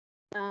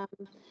Um,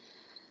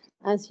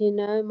 as you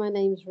know, my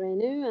name's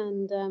Renu,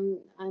 and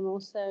I'm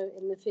also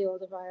in the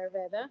field of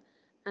Ayurveda.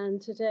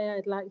 And today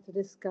I'd like to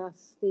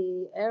discuss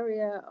the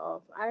area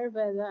of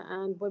Ayurveda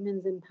and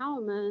women's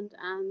empowerment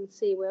and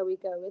see where we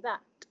go with that.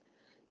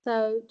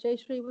 So,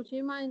 Jayshree, would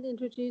you mind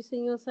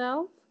introducing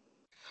yourself?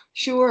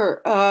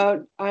 Sure.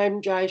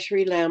 I'm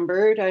Jayashree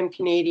Lambert. I'm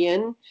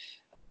Canadian.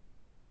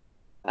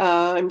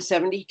 I'm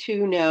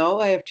 72 now.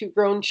 I have two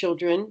grown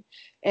children,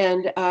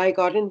 and I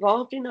got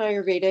involved in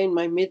Ayurveda in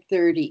my mid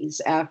 30s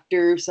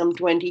after some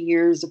 20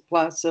 years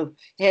plus of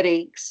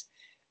headaches,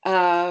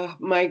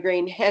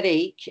 migraine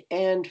headache,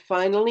 and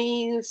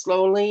finally,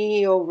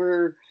 slowly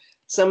over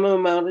some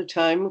amount of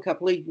time, a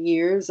couple of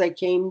years, I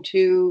came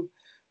to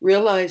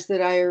realize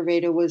that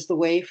Ayurveda was the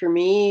way for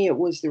me. It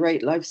was the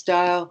right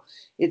lifestyle.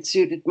 It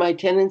suited my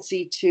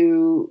tendency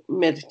to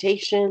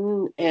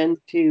meditation and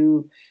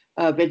to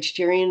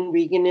vegetarian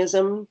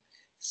veganism.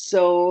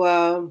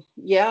 So,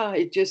 yeah,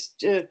 it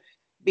just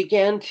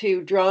began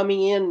to draw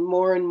me in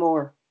more and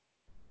more.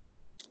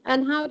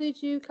 And how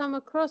did you come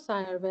across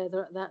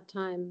Ayurveda at that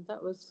time?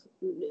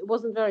 It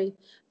wasn't very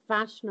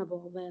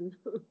fashionable then,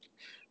 so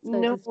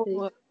No, to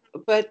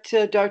speak.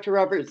 but Dr.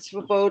 Robert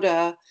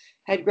Svoboda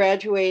had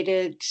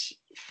graduated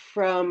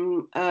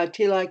from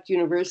Tilak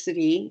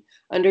University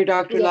under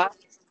Dr. Yes.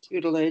 Lat's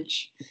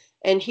tutelage,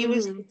 and he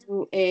was Mm-hmm.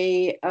 doing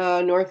a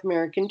North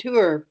American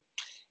tour.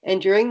 And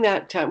during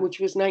that time, which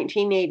was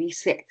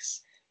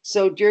 1986,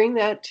 so during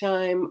that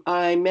time,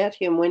 I met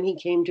him when he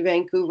came to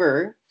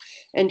Vancouver.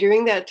 And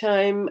during that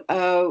time,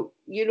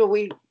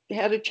 we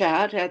had a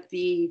chat at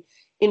the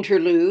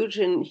interlude,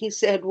 and he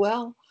said,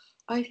 "Well,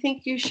 I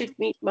think you should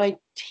meet my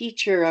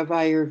teacher of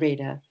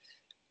Ayurveda,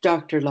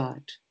 Dr.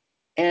 Lott."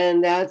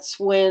 And that's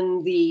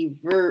when the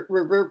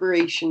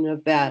reverberation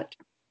of that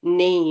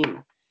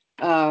name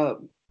uh,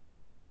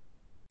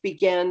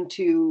 began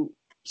to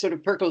sort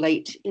of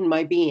percolate in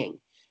my being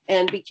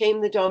and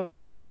became the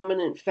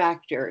dominant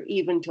factor,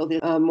 even till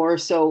this day, more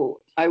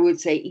so, I would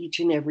say, each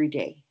and every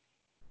day.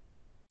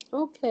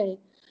 Okay.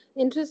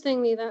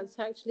 Interestingly, that's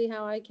actually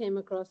how I came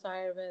across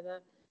Ayurveda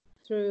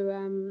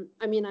through,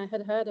 I mean, I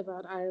had heard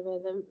about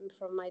Ayurveda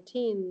from my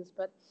teens,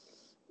 but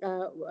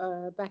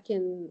back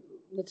in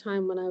the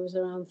time when I was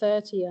around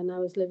 30 and I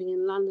was living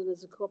in London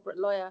as a corporate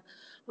lawyer,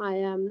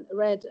 I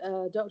read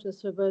Dr.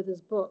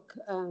 Svoboda's book,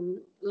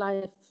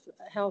 Life,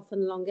 Health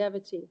and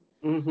Longevity.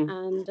 Mm-hmm.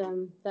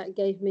 And that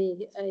gave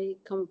me a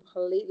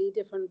completely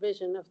different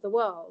vision of the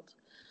world,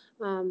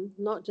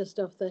 not just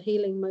of the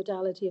healing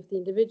modality of the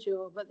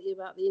individual, but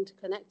about the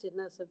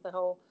interconnectedness of the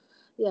whole,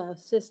 yeah,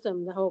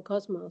 system, the whole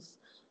cosmos.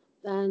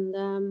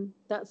 And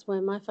that's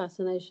where my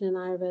fascination in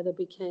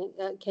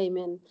Ayurveda came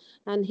in.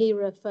 And he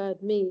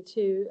referred me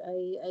to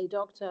a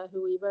doctor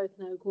who we both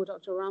know called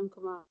Dr.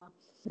 Ramkumar,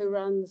 who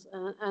runs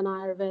an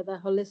Ayurveda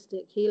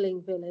holistic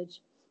healing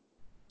village.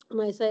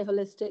 And I say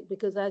holistic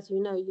because, as you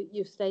know,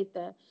 you've stayed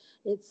there.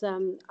 It's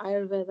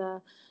Ayurveda,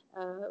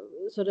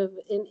 sort of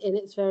in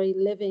its very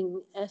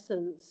living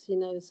essence,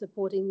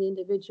 supporting the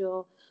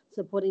individual,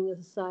 supporting the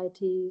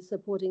society,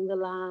 supporting the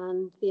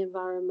land, the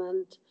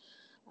environment,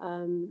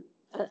 um,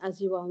 as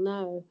you all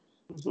know.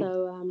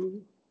 Mm-hmm.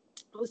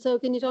 So,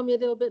 can you tell me a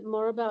little bit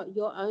more about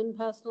your own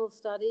personal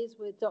studies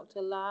with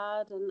Dr.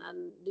 Ladd,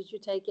 and did you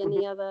take Mm-hmm.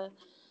 any other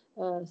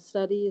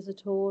studies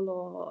at all,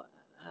 or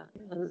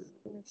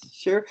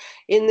Sure.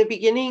 In the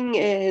beginning,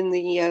 in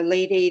the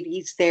late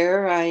 80s,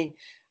 there, I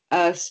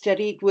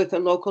studied with a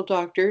local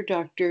doctor,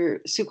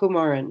 Dr.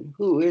 Sukumaran,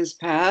 who is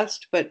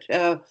passed, but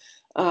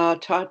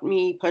taught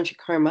me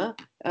Panchakarma.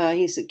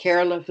 He's a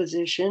Kerala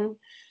physician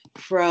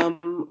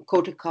from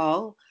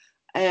Kotakal.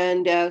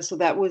 And so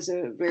that was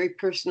a very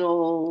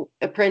personal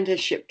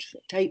apprenticeship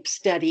type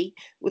study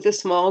with a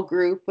small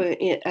group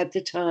at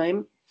the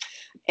time.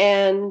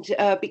 And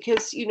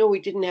because, we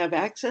didn't have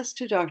access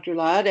to Dr.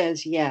 Ladd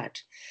as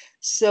yet.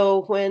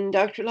 So when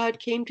Dr. Ladd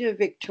came to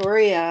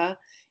Victoria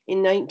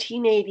in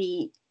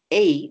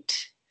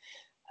 1988,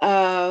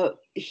 I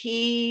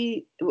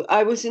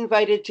was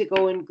invited to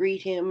go and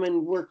greet him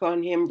and work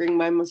on him, bring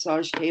my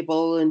massage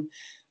table and,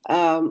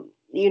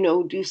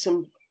 do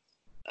some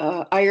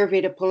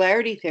Ayurveda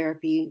polarity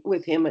therapy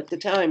with him at the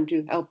time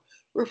to help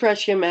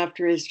refresh him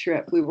after his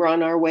trip. We were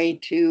on our way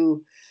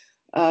to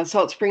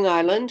Salt Spring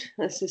Island,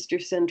 a sister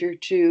center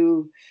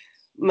to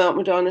Mount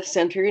Madonna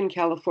Center in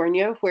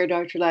California, where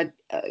Dr. Ladd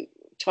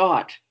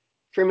taught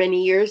for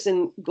many years.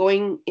 And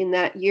going in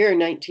that year,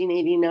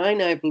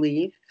 1989, I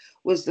believe,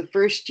 was the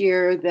first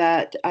year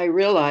that I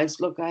realized,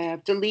 look, I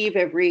have to leave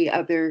every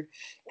other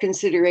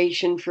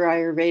consideration for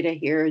Ayurveda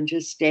here and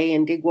just stay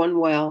and dig one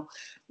well,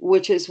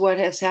 which is what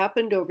has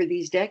happened over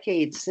these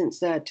decades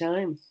since that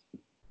time.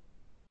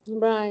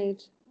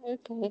 right?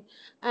 Okay.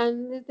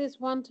 And this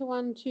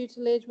one-to-one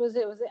tutelage, was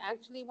it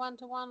actually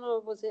one-to-one,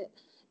 or was it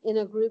in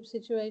a group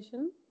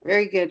situation?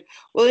 Very good.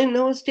 Well, in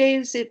those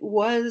days, it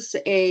was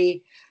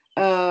a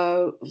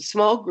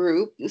small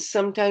group,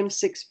 sometimes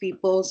six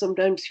people,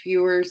 sometimes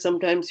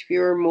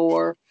fewer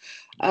more.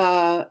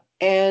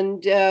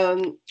 And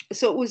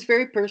so it was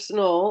very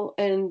personal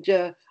and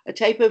a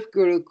type of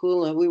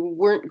Gurukula. We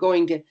weren't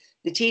going to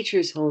the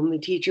teacher's home. The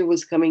teacher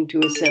was coming to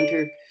a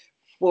center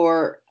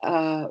for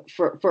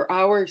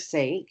our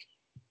sake.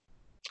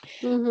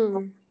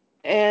 Mm-hmm.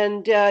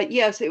 And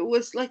yes, it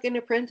was like an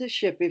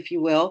apprenticeship, if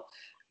you will.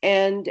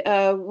 And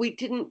we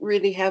didn't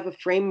really have a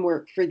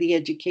framework for the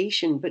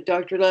education, but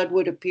Dr. Ladd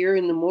would appear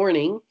in the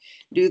morning,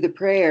 do the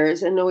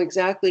prayers, and know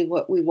exactly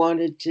what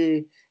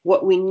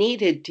what we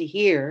needed to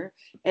hear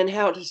and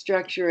how to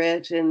structure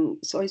it. And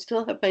so I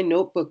still have my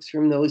notebooks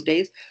from those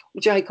days,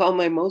 which I call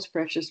my most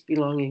precious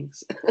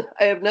belongings.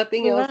 I have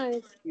nothing else to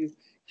Right. use,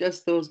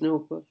 just those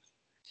notebooks.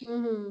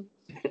 Mm-hmm.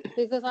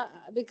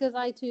 Because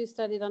I too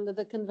studied under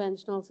the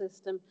conventional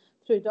system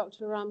through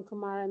Dr. Ram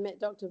Kumar. I met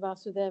Dr.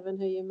 Vasudevan,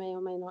 who you may or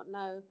may not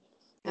know,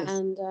 Yes,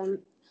 and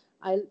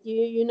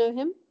you know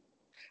him,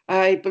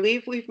 I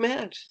believe we've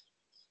met.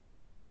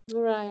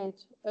 right?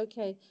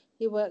 Okay,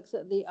 he works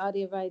at the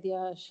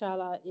Adyavaidya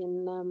Shala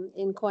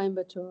in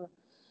Coimbatore,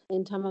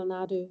 in Tamil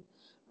Nadu,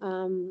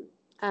 um,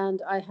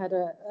 and I had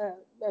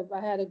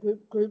a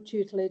group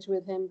tutelage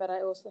with him, but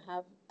I also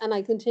have, and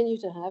I continue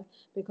to have,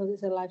 because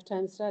it's a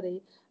lifetime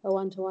study, a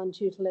one-to-one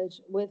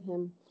tutelage with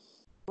him.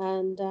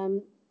 And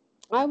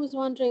I was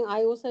wondering,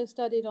 I also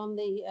studied on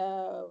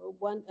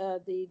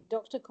the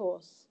doctor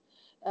course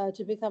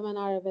to become an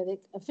Ayurvedic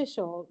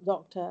official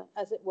doctor,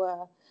 as it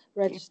were,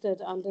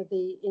 registered under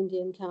the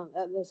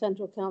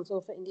Central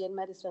Council for Indian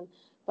Medicine.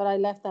 But I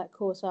left that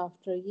course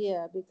after a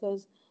year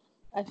because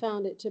I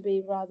found it to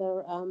be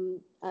rather,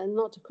 and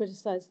not to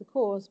criticize the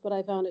course, but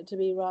I found it to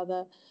be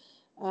rather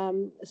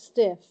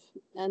stiff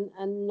and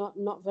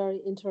not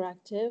very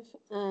interactive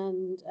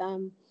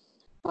and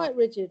quite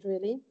rigid,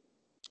 really.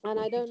 And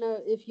I don't know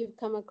if you've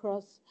come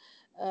across,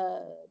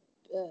 uh,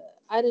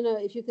 I don't know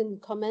if you can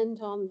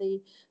comment on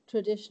the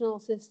traditional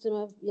system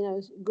of,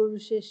 Guru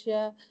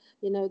Shishya,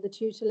 the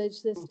tutelage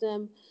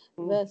system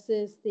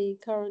versus the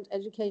current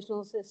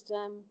educational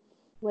system,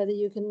 whether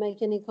you can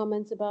make any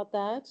comments about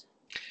that.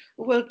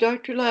 Well,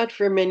 Dr. Ladd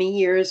for many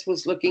years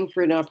was looking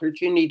for an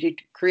opportunity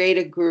to create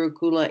a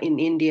Gurukula in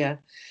India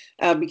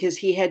because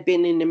he had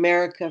been in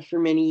America for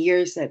many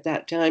years at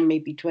that time,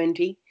 maybe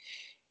 20.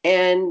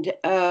 And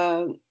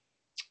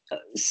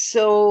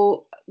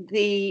so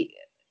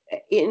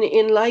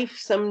in life,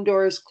 some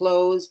doors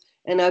close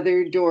and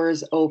other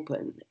doors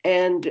open.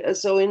 And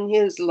so in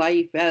his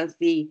life as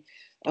the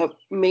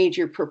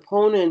major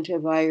proponent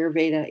of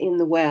Ayurveda in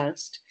the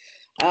West,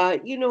 there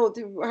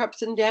were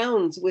ups and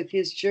downs with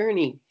his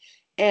journey.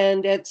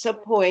 And at some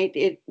point,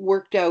 it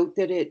worked out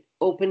that it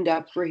opened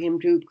up for him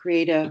to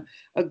create a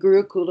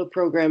Gurukula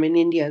program in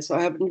India. So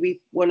I happened to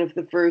be one of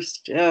the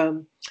first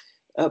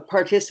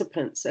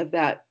participants of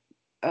that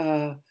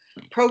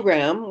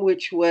program,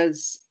 which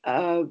was,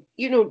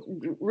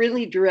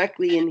 really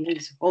directly in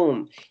his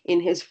home, in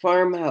his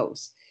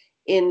farmhouse,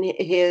 in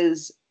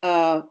his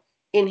uh,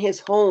 in his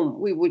home.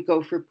 We would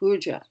go for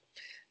puja.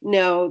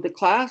 Now the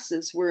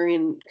classes were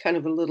in kind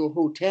of a little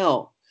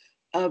hotel,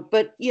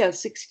 but yeah,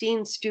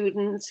 16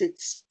 students.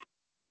 It's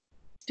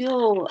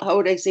still, how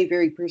would I say,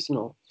 very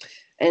personal.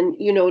 And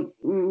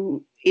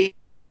in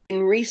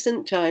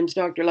recent times,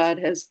 Dr. Ladd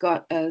has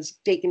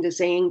taken to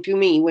saying to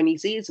me when he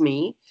sees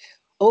me,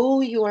 "Oh,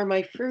 you are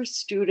my first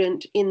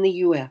student in the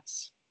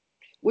U.S."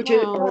 Which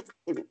is Wow.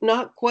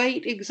 not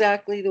quite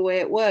exactly the way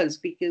it was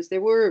because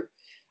there were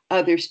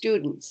other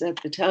students at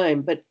the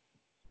time. But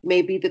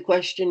maybe the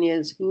question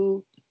is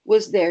who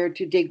was there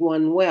to dig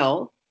one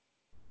well?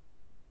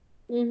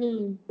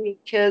 Mm-hmm.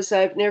 Because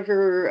I've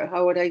never,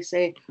 how would I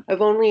say,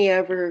 I've only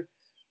ever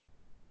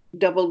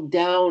doubled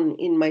down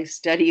in my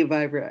study of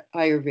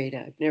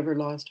Ayurveda. I've never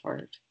lost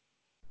heart.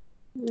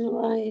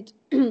 Right.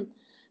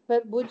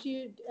 But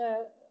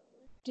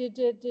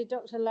did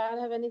Dr. Lal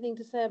have anything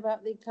to say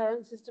about the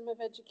current system of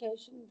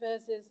education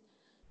versus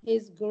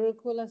his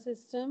Gurukula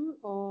system,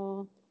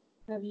 or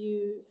have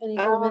you any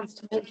Uh, comments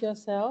to make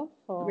yourself?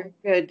 Or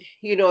Very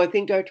good. I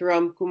think Dr.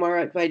 Ram Kumar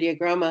at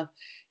Vaidyagrama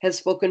has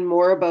spoken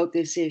more about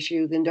this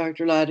issue than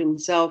Dr. Ladd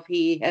himself.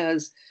 He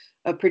has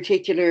a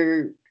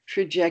particular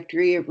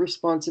trajectory of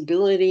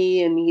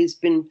responsibility, and he's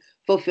been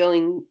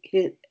fulfilling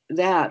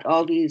that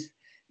all these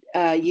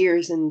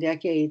years and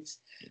decades.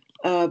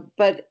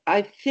 But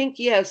I think,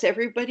 yes,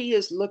 everybody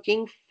is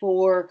looking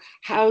for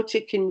how to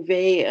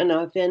convey an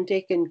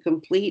authentic and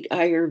complete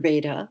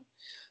Ayurveda.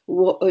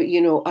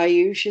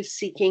 Ayush is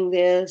seeking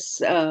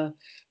this.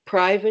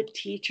 Private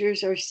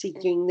teachers are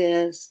seeking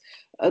this.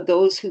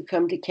 Those who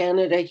come to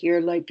Canada here,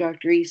 like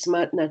Dr.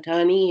 Ismat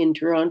Natani in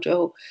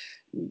Toronto,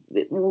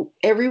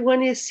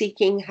 everyone is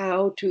seeking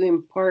how to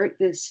impart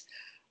this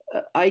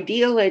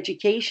ideal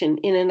education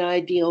in an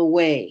ideal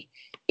way,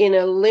 in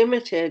a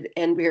limited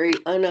and very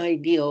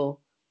unideal,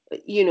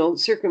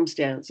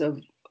 circumstance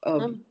of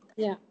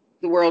yeah.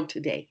 the world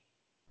today.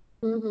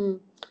 Mm-hmm.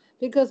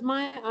 Because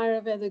my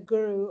Ayurveda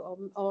guru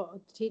or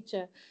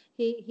teacher,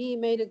 he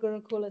made a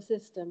Gurukula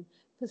system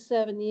for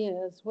 7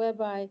 years,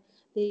 whereby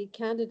the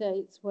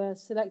candidates were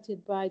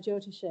selected by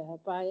Jyotisha,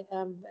 by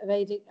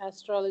Vedic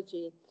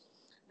astrology,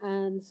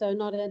 and so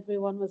not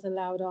everyone was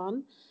allowed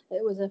on.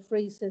 It was a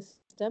free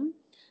system,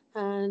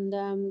 and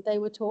they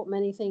were taught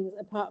many things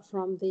apart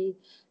from the,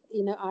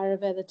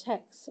 Ayurveda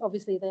texts.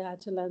 Obviously, they had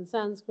to learn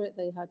Sanskrit,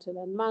 they had to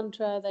learn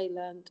mantra, they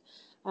learned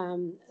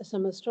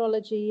some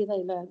astrology,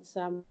 they learned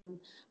some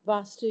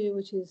Vastu,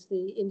 which is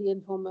the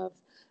Indian form of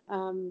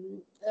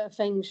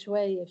Feng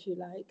Shui, if you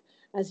like.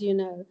 As you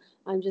know,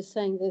 I'm just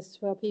saying this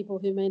for people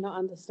who may not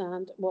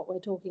understand what we're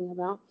talking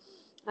about.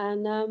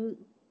 And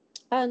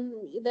and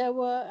there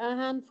were a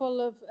handful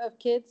of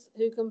kids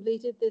who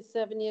completed this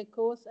 7-year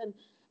course,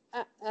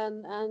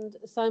 and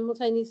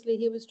simultaneously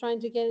he was trying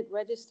to get it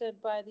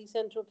registered by the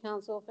Central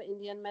Council for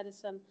Indian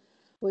Medicine,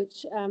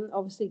 which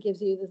obviously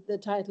gives you the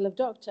title of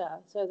doctor,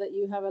 so that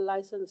you have a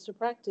license to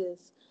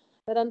practice.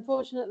 But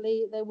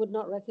unfortunately, they would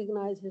not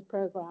recognize his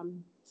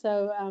program.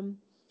 So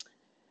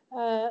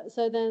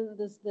then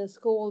the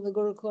school, the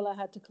Gurukula,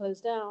 had to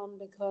close down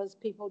because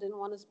people didn't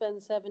want to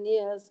spend 7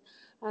 years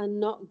and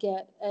not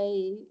get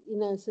a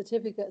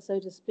certificate, so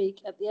to speak,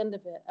 at the end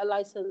of it, a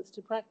license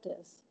to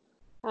practice.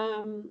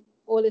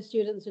 All the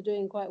students are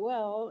doing quite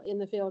well in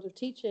the field of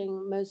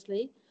teaching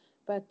mostly,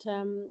 but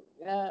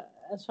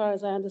as far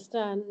as I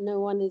understand, no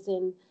one is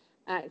in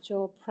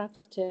actual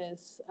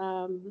practice.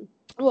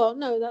 Well,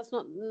 no, that's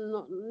not.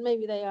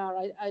 Maybe they are.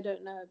 I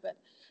don't know, but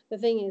the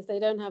thing is, they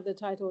don't have the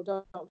title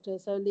doctor,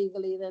 so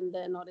legally, then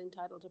they're not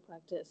entitled to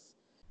practice.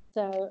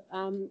 So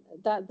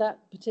that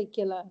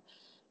particular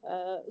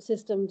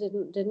system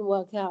didn't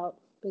work out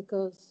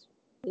because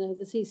the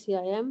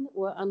CCIM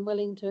were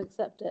unwilling to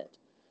accept it.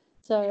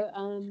 So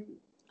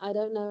I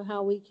don't know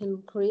how we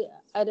can create.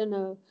 I don't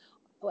know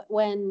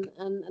when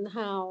and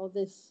how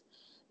this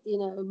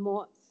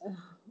more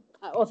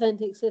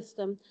authentic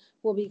system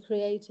will be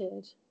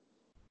created.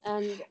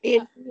 And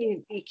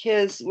Indeed,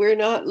 because we're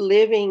not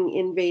living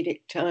in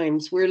Vedic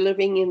times, we're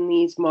living in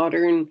these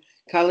modern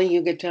Kali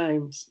Yuga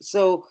times.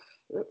 So,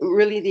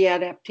 really, the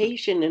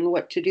adaptation and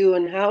what to do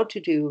and how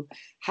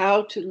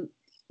to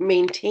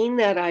maintain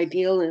that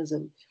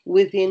idealism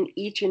within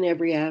each and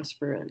every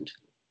aspirant,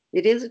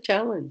 it is a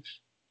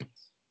challenge.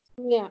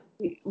 yeah.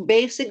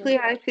 Basically,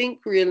 I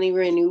think really,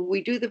 Renu,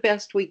 we do the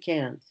best we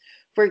can.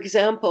 For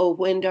example,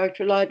 when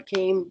Dr. Lad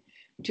came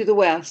to the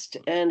West,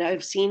 and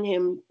I've seen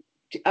him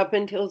up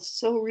until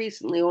so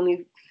recently, only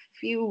a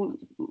few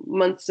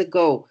months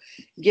ago,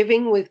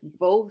 giving with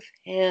both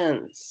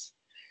hands.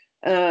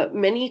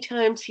 Many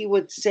times he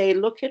would say,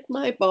 "Look at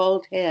my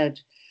bald head.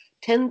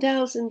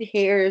 10,000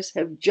 hairs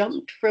have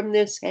jumped from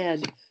this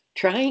head,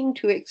 trying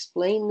to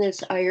explain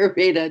this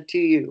Ayurveda to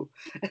you."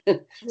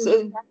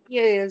 So the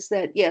idea is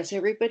that, yes,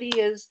 everybody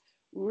is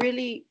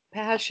really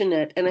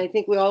passionate, and I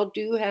think we all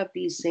do have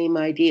these same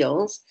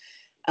ideals.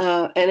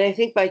 And I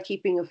think by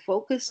keeping a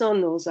focus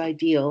on those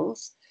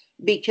ideals,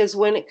 because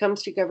when it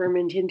comes to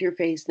government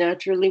interface,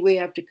 naturally we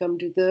have to come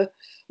to the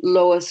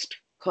lowest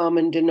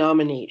common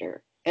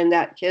denominator, and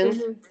that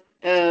can,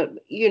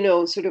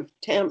 sort of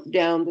tamp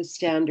down the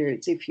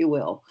standards, if you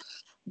will.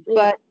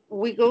 But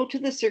we go to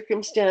the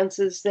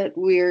circumstances that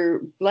we're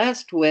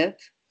blessed with.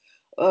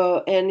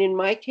 And in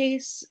my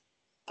case,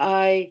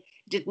 I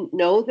didn't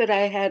know that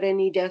I had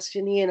any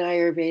destiny in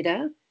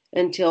Ayurveda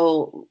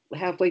until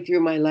halfway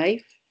through my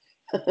life.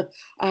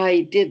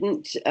 I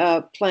didn't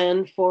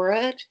plan for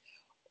it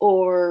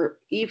or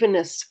even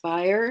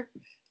aspire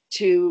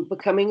to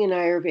becoming an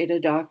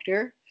Ayurveda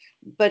doctor.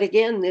 But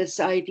again, this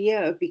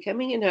idea of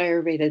becoming an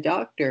Ayurveda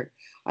doctor,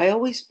 I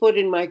always put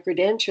in my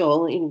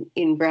credential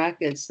in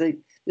brackets that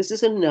this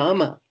is a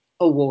NAMA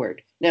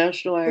award,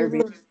 National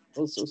Ayurveda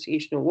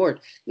Association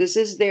Award. This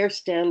is their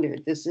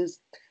standard. This is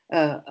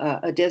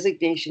a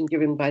designation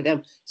given by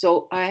them.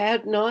 So I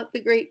had not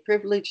the great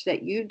privilege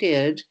that you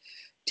did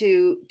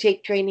to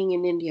take training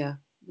in India.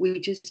 We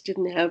just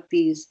didn't have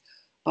these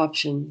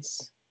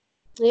options.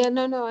 Yeah,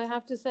 no, I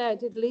have to say I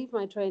did leave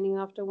my training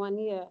after 1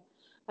 year.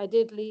 I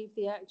did leave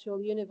the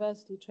actual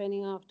university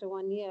training after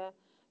 1 year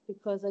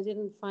because I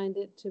didn't find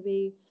it to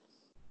be.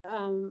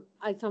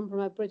 I come from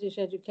a British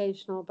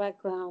educational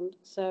background,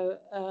 so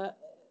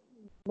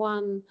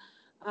one,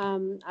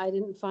 I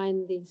didn't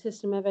find the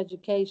system of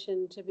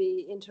education to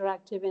be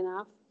interactive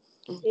enough.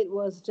 It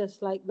was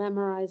just like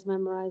memorize,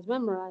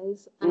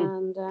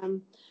 and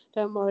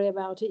don't worry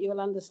about it,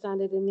 you'll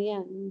understand it in the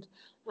end.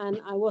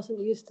 And I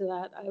wasn't used to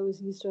that. I was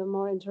used to a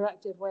more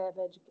interactive way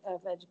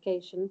of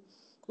education.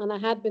 And I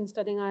had been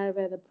studying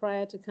Ayurveda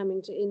prior to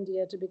coming to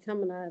India to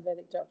become an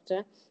Ayurvedic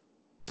doctor.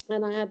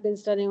 And I had been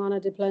studying on a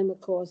diploma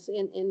course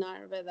in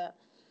Ayurveda.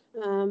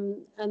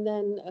 And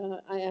then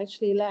I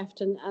actually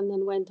left and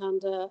then went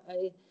under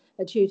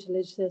a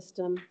tutelage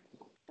system.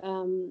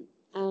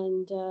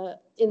 And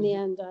in the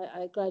end,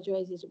 I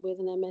graduated with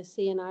an MSc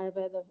in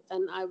Ayurveda,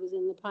 and I was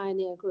in the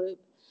pioneer group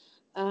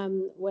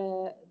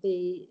where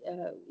the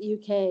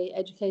UK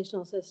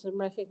educational system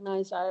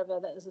recognized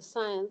Ayurveda as a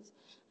science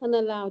and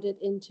allowed it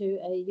into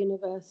a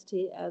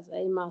university as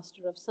a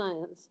Master of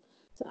Science.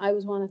 So I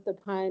was one of the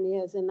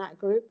pioneers in that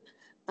group.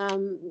 I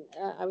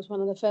was one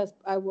of the first.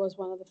 I was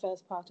one of the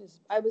first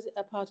participants. I was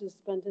a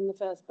participant in the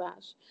first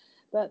batch,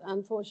 but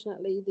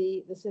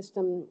unfortunately the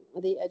system,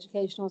 the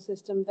educational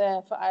system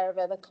there for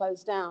Ayurveda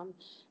closed down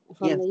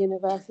from Yes. the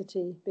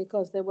university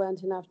because there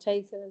weren't enough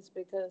takers,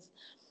 because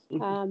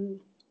Mhm.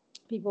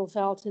 people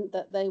felt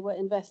that they were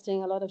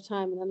investing a lot of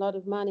time and a lot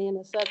of money in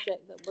a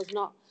subject that was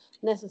not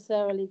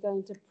necessarily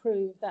going to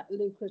prove that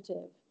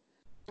lucrative.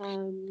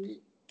 Um,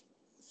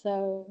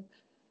 so,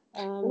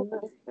 um,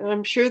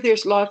 I'm sure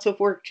there's lots of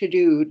work to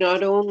do,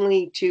 not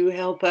only to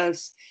help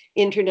us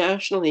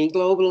internationally,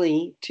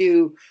 globally,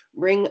 to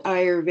bring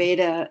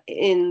Ayurveda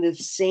in the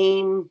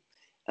same,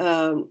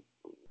 um,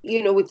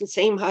 with the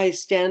same high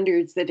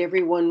standards that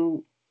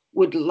everyone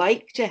would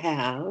like to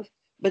have,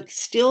 but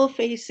still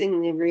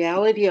facing the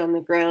reality on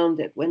the ground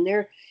that when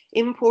they're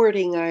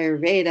importing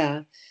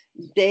Ayurveda,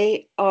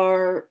 they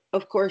are,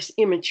 of course,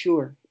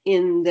 immature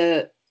in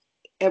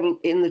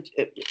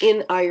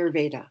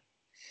Ayurveda.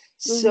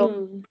 So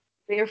mhm.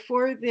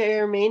 therefore,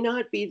 there may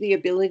not be the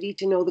ability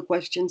to know the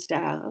questions to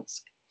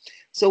ask.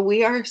 So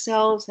we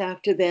ourselves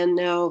have to then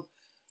now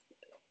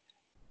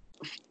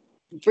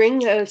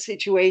bring a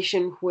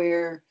situation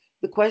where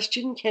the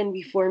question can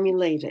be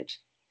formulated,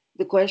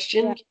 the Yeah.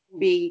 question can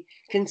be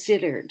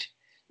considered.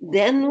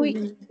 Then we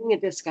can Hmm. bring a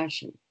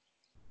discussion.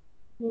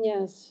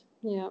 Yes.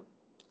 Yeah.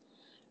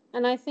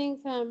 And I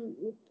think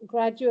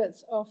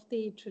graduates of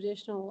the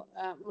traditional,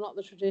 well, not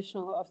the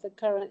traditional, of the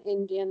current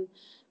Indian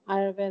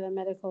Ayurveda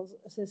medical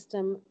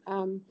system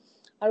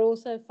are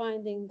also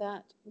finding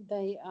that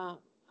they are,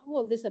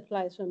 well, this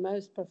applies for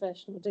most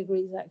professional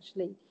degrees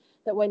actually,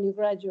 that when you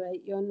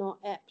graduate, you're not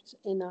apt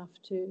enough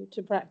to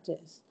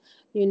practice.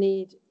 You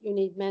need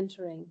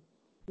mentoring,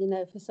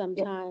 for some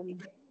Yeah. time.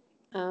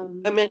 A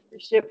Um,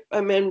 mentorship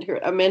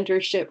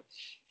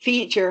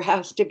feature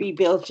has to be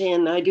built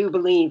in, I do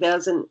believe,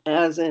 as an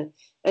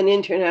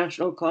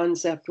international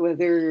concept,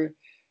 whether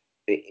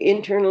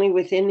internally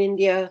within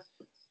India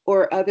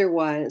or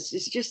otherwise.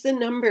 It's just the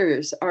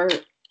numbers are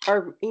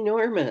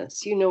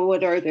enormous.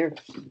 What are there?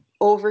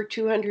 Over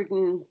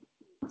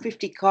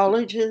 250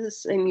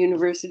 colleges and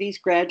universities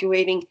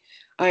graduating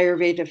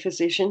Ayurveda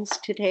physicians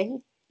today.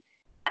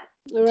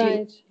 Do you,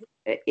 right.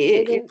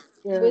 it,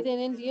 Within uh,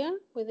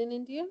 within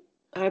India.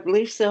 I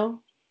believe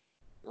so.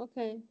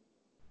 Okay.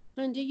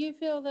 And do you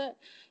feel that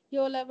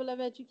your level of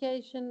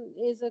education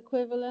is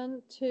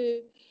equivalent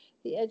to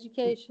the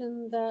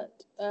education that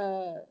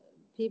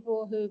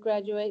people who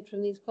graduate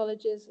from these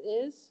colleges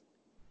is?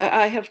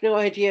 I have no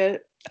idea.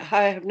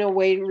 I have no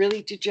way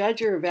really to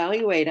judge or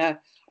evaluate.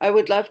 I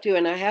would love to,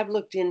 and I have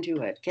looked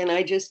into it. Can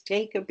I just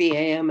take a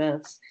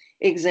BAMS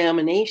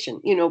examination,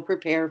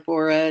 prepare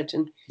for it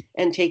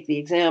and take the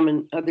exam?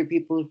 And other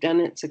people have done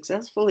it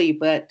successfully,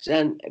 but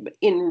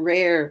in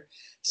rare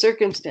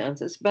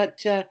circumstances.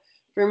 But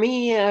for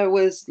me, I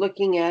was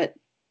looking at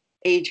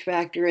age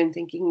factor and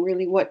thinking,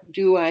 really, what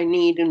do I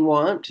need and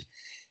want?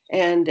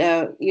 And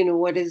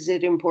what is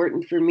it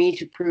important for me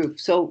to prove?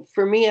 So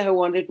for me, I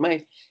wanted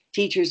my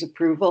teacher's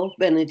approval,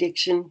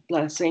 benediction,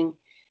 blessing,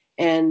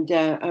 and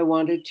I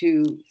wanted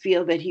to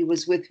feel that he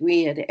was with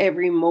me at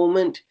every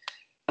moment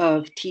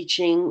of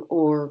teaching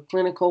or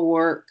clinical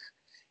work.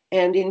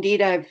 And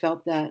indeed, I've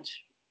felt that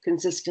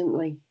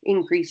consistently,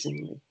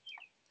 increasingly.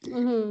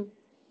 Mm-hmm.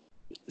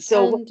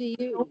 So when And do we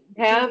don't you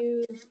do have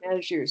you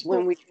measures,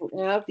 when oh, we don't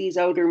have these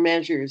outer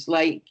measures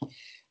like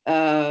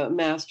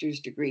master's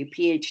degree,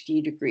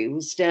 PhD degree,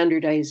 with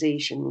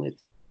standardization, with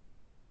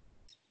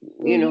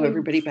mm-hmm.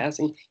 everybody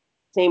passing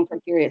same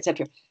criteria,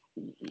 etc.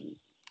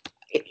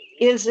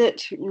 Is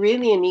it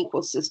really an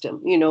equal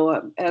system?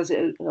 As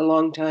a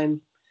long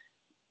time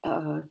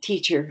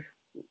teacher,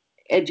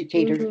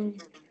 educator, Mm-hmm.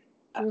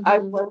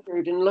 I've Mm-hmm.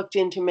 wondered and looked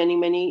into many,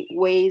 many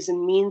ways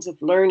and means of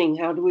learning.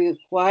 How do we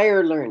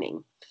acquire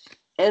learning?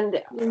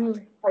 And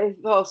Mm-hmm.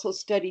 I've also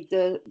studied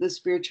the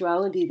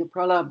spirituality, the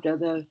pralabdha,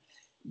 the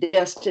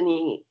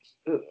destiny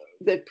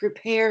that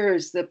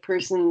prepares the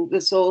person, the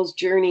soul's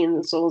journey and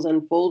the soul's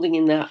unfolding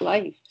in that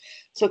life.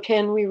 So,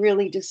 can we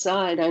really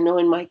decide? I know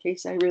in my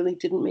case, I really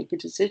didn't make a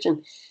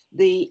decision.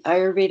 The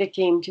Ayurveda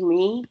came to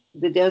me,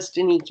 the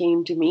destiny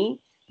came to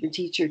me, the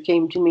teacher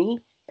came to me,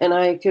 and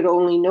I could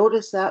only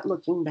notice that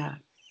looking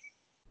back.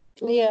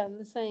 Yeah,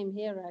 the same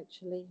here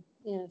actually.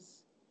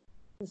 Yes,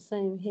 the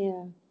same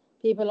here.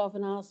 People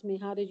often ask me,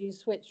 how did you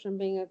switch from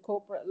being a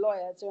corporate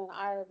lawyer to an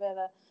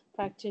Ayurveda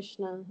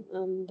practitioner?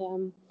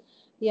 And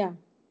yeah,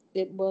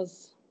 it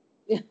was,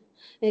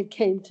 it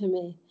came to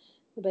me,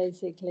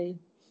 basically.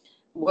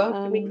 Well,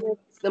 to me, Um,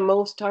 it's the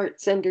most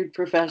heart centered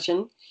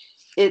profession.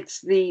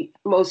 It's the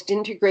most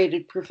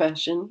integrated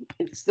profession.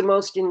 It's the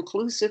most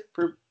inclusive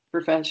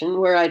profession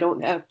where I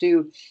don't have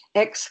to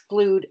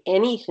exclude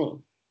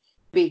anything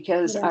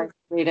because yeah.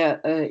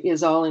 Ayurveda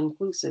is all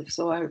inclusive.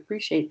 So I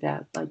appreciate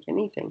that, like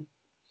anything.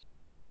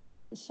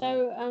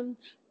 So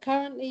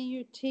currently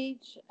you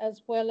teach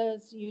as well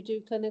as you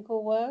do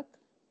clinical work?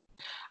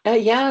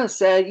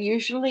 Yes,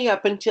 usually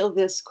up until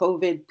this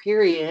COVID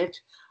period,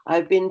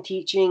 I've been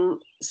teaching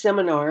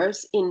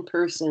seminars in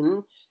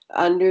person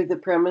under the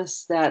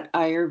premise that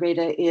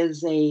Ayurveda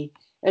is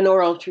an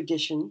oral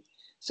tradition.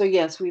 So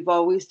yes, we've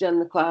always done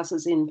the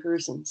classes in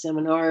person,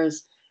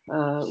 seminars,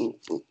 um,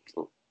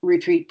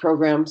 retreat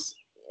programs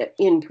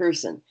in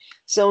person.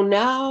 So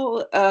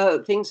now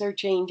things are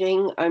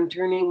changing. I'm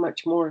turning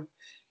much more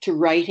to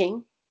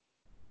writing.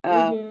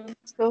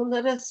 So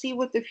let us see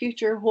what the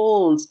future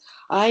holds.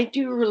 I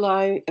do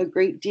rely a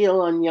great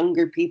deal on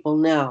younger people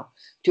now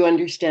to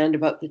understand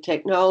about the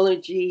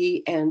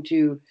technology and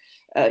to,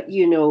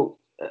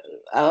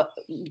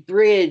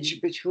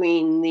 bridge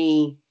between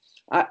the.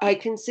 I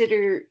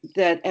consider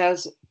that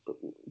as,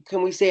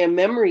 can we say, a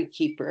memory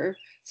keeper,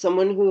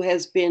 someone who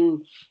has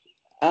been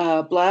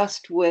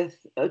blessed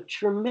with a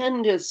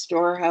tremendous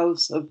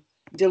storehouse of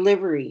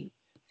delivery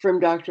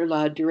from Dr.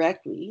 Lad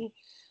directly.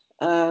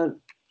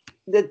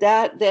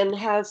 That then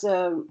has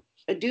a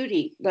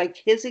duty, like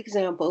his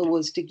example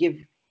was to give,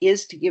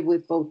 is to give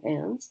with both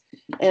hands,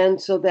 and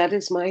so that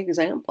is my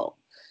example.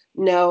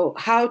 Now,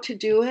 how to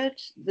do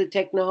it, the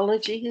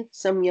technology,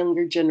 some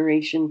younger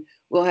generation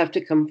will have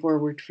to come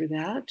forward for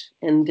that,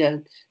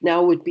 and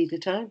now would be the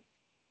time.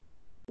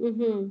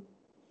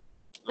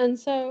 And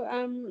so,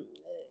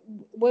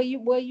 were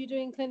you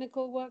doing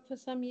clinical work for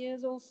some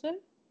years also?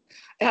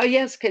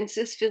 Yes,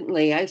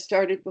 consistently. I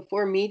started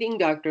before meeting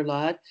Dr.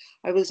 Lad.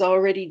 I was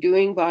already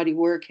doing body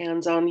work,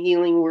 hands-on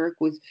healing work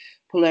with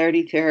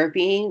polarity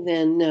therapy,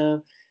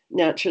 then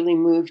naturally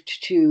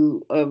moved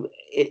to,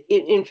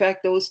 in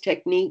fact, those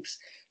techniques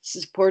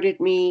supported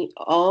me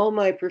all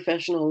my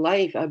professional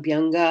life.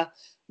 Abhyanga,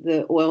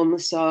 the oil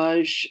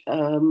massage,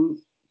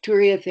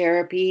 Turiya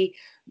therapy,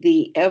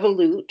 the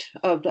evolute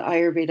of the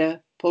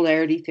Ayurveda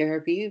polarity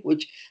therapy,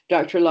 which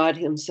Dr. Lad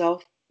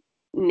himself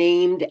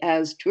named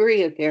as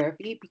Turiya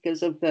therapy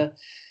because of the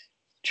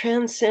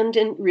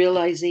transcendent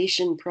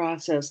realization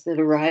process that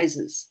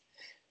arises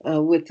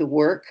with the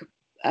work.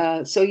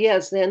 So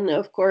yes, then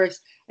of course,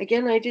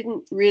 again, I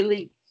didn't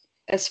really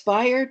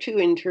aspire to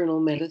internal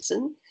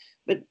medicine,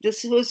 but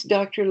this was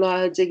Dr.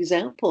 Lad's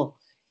example.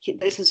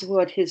 This is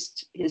what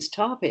his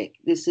topic.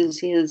 This is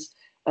his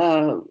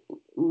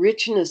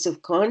richness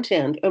of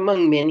content,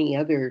 among many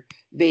other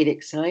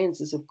Vedic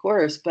sciences, of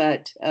course,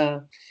 but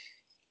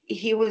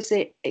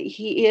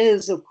he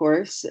is, of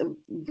course,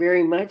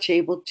 very much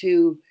able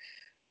to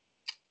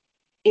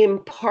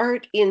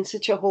impart in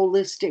such a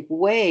holistic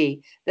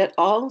way that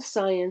all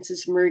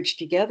sciences merge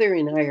together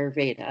in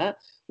Ayurveda,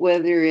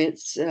 whether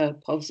it's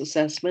pulse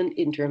assessment,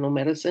 internal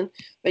medicine.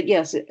 But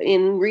yes,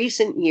 in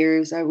recent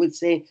years, I would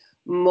say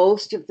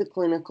most of the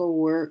clinical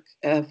work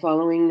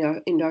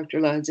following in Dr.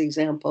 Lad's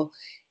example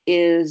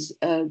is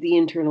the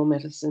internal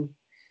medicine.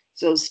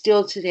 So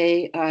still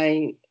today,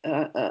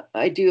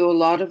 I do a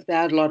lot of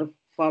that, a lot of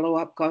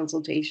follow-up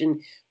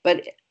consultation,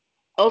 but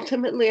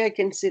ultimately I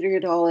consider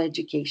it all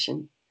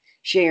education,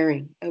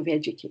 sharing of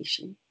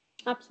education.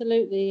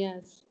 Absolutely,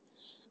 yes.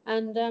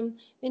 And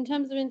in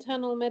terms of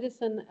internal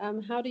medicine,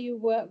 how do you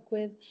work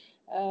with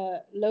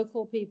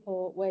local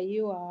people where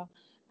you are?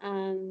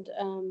 And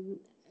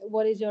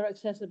what is your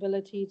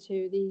accessibility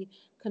to the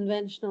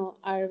conventional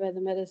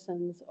Ayurveda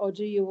medicines? Or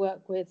do you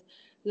work with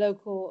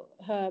local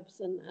herbs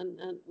and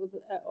with,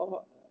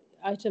 or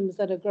items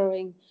that are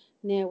growing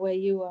near where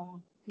you are,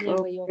 near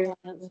Oh, where your there's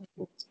clients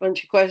a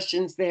bunch of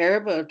questions there,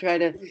 but I'll try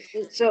to.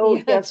 are? So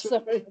Yeah, yes,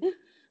 sorry.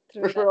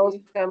 Threw it at referrals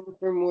you. come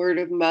from word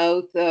of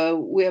mouth.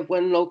 We have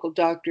one local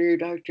doctor,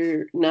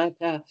 Dr.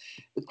 Nata,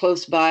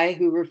 close by,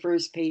 who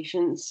refers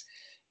patients,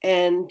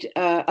 and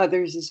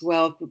others as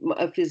well.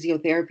 A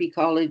physiotherapy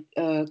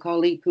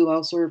colleague who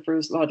also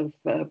refers a lot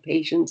of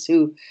patients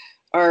who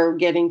are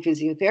getting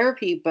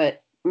physiotherapy,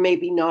 but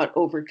maybe not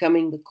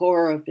overcoming the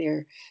core of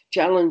their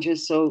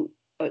challenges. So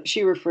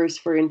she refers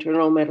for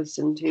internal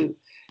medicine to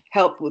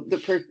help with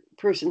the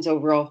person's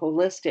overall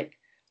holistic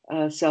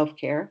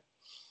self-care.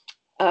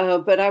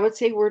 But I would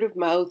say word of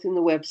mouth and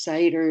the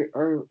website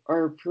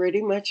are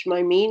pretty much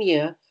my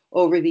media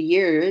over the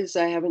years.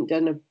 I haven't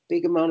done a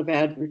big amount of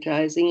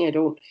advertising. I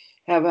don't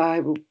have,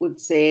 I would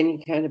say,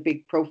 any kind of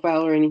big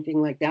profile or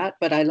anything like that.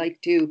 But I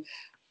like to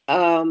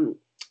um,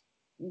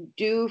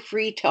 do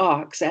free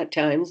talks at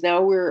times.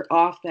 Now we're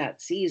off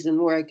that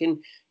season where I can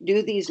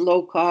do these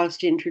low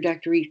cost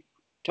introductory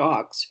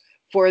talks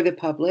for the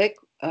public.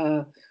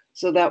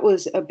 So that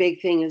was a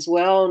big thing as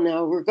well.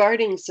 Now,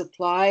 regarding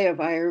supply of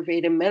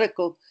Ayurveda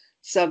medical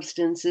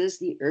substances,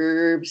 the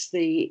herbs,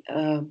 the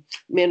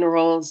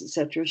minerals,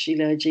 etc.,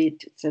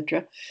 shilajit,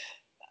 etc.,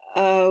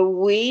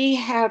 we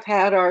have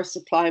had our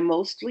supply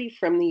mostly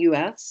from the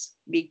US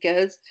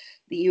because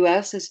the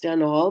US has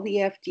done all the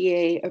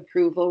FDA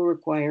approval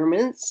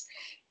requirements.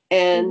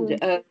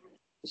 And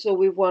so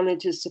we wanted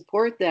to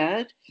support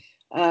that.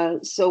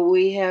 So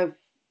we have,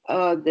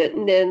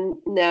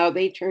 then now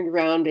they turned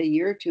around a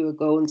year or two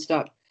ago and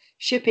stopped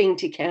shipping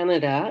to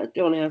Canada.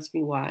 Don't ask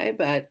me why,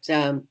 but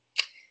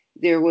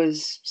there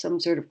was some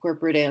sort of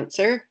corporate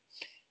answer.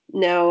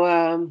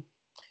 Now,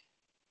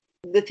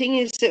 the thing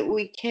is that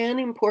we can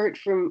import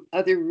from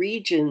other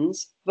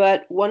regions,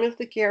 but one of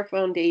the Care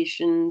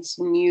Foundation's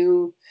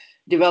new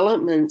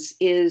developments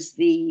is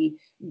the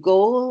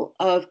goal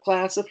of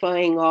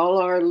classifying all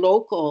our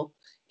local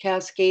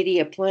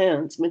Cascadia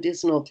plants,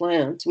 medicinal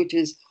plants, which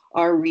is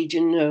our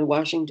region,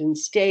 Washington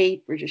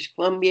State, British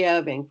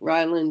Columbia, Vancouver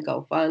Island,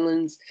 Gulf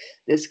Islands,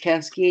 this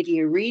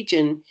Cascadia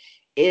region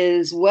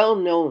is well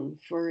known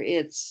for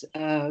its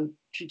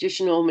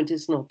traditional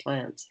medicinal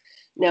plants.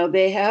 Now,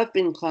 they have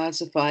been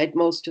classified,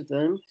 most of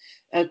them,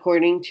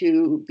 according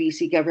to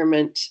BC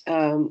government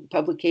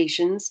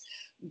publications,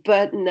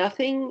 but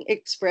nothing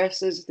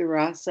expresses the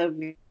rasa,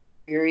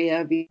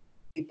 viria,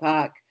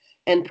 vipak,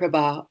 and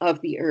prabha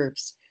of the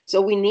herbs.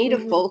 So we need a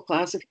full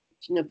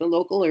classification of the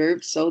local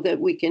herbs so that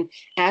we can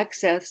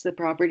access the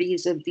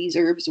properties of these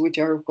herbs, which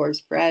are, of course,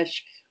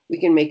 fresh. We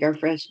can make our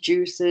fresh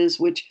juices,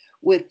 which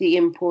with the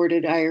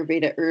imported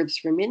Ayurveda herbs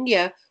from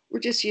India, we're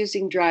just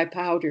using dry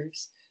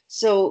powders.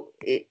 So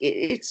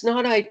it's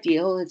not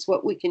ideal. It's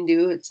what we can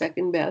do. It's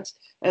second best,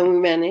 and we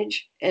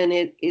manage, and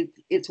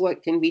it's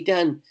what can be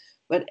done.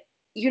 But,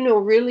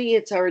 really,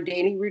 it's our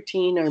daily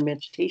routine, our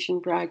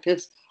meditation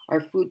practice, our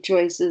food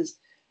choices.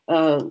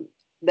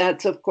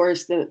 That's, of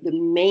course, the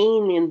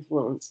main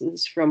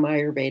influences from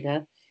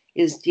Ayurveda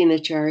is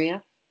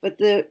Dinacharya. But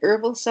the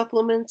herbal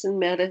supplements and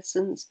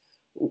medicines,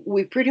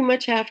 we pretty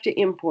much have to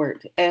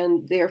import.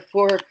 And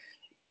therefore,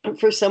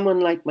 for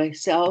someone like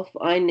myself,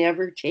 I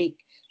never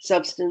take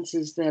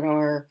substances that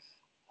are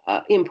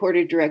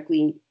imported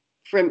directly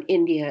from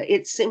India.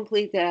 It's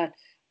simply that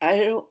I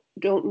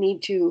don't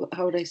need to,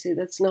 how would I say,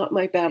 that's not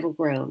my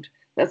battleground.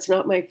 That's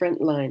not my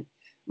front line.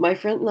 My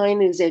front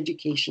line is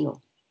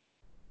educational.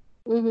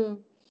 Mm-hmm.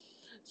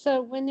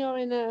 So when you're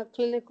in a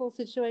clinical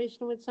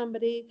situation with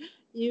somebody,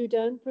 you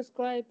don't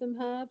prescribe them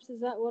herbs?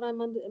 Is that what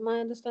am I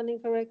understanding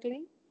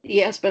correctly?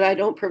 Yes, but I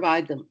don't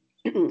provide them.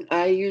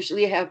 I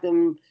usually have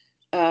them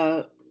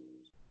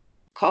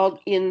called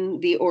in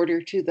the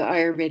order to the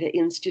Ayurveda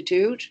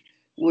Institute,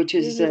 which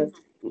is a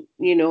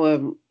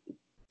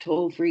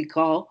toll-free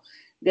call.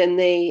 Then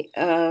they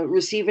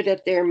receive it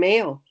at their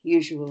mail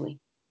usually.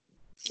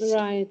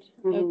 Right.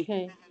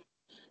 Okay.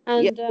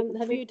 And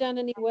have you done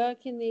any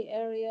work in the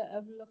area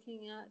of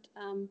looking at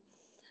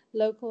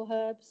local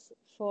herbs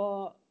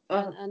for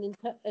and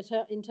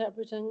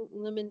interpreting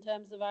them in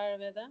terms of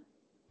Ayurveda?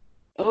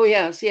 Oh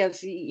yes.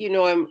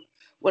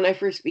 When I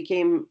first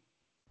became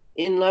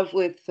in love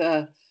with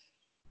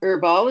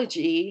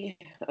herbology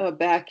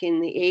back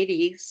in the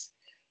 80s,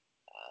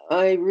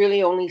 I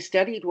really only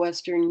studied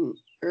Western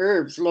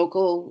herbs,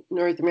 local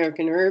North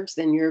American herbs,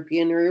 then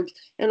European herbs,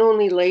 and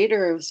only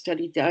later I've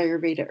studied the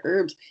Ayurveda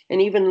herbs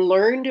and even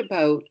learned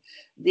about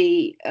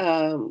the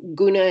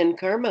guna and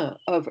karma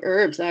of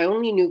herbs. I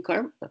only knew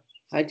karma.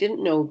 I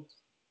didn't know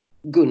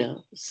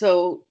guna.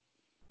 So,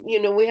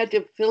 we had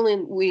to fill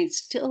in, we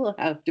still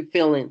have to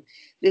fill in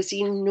this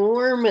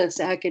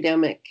enormous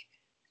academic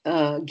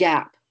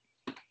gap.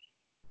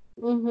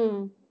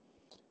 Mm-hmm.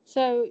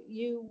 So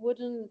you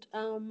wouldn't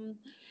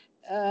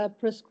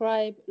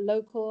prescribe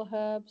local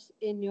herbs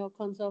in your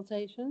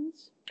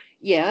consultations?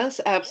 Yes,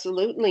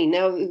 absolutely.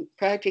 Now, the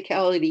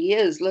practicality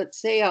is, let's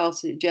say I'll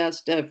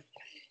suggest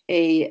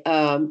a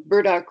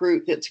burdock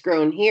root that's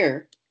grown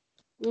here.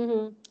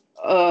 Mm-hmm.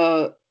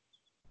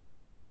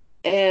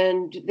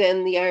 And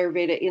then the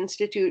Ayurveda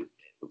Institute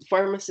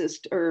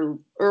pharmacist or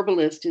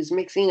herbalist is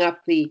mixing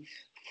up the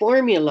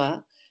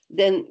formula,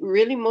 then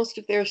really most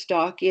of their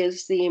stock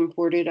is the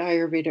imported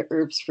Ayurveda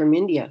herbs from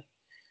India.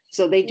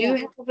 So they do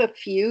have a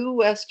few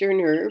Western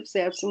herbs.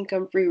 They have some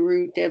comfrey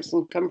root, they have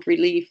some comfrey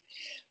leaf.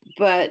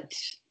 But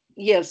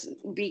yes,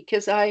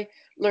 because I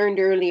learned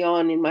early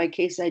on, in my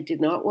case, I did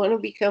not want to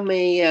become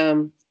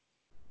a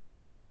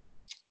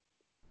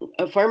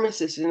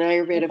pharmacist, an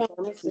Ayurveda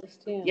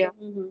pharmacist. Yeah.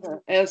 Mm-hmm.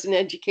 As an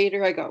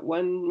educator, I got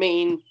one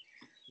main,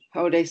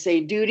 how would I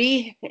say,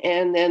 duty,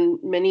 and then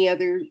many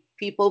other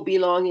people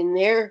belong in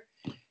their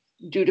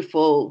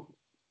dutiful,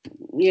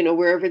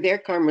 wherever their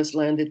karma's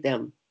landed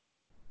them.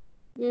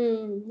 I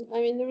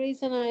mean, the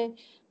reason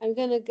I'm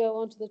going to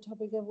go on to the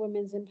topic of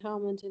women's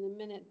empowerment in a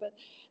minute, but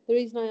the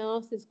reason I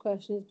ask this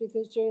question is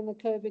because during the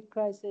COVID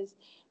crisis,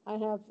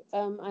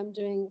 I'm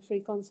doing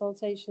free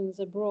consultations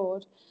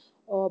abroad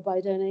or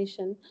by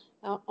donation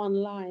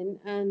online,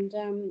 and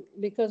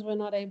because we're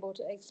not able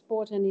to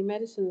export any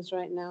medicines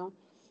right now,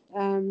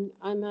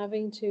 I'm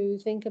having to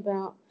think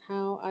about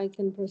how I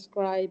can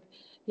prescribe,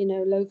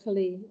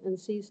 locally and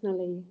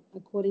seasonally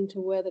according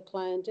to where the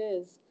client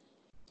is.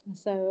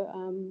 So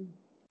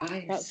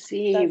I that's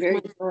see. that's Very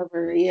my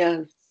clever.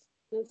 Yes.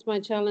 that's my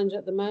challenge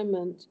at the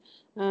moment.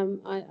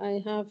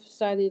 I have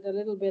studied a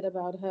little bit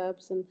about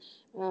herbs, and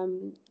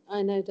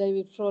I know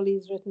David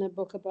Frawley's written a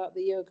book about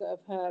the yoga of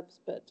herbs,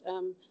 but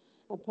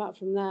apart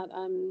from that,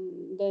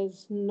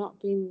 there's not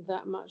been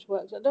that much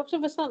work. So Dr.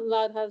 Vasant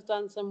Lad has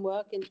done some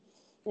work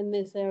in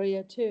this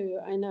area too,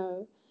 I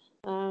know,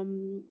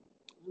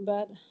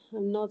 but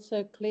I'm not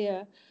so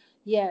clear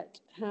yet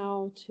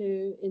how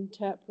to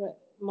interpret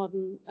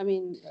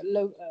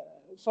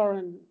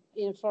foreign,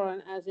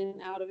 foreign as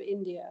in out of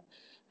India,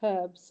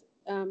 herbs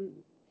in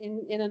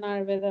an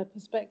Ayurveda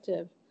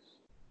perspective.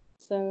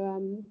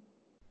 So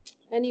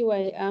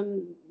anyway,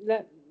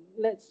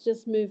 let's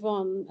just move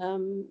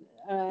on.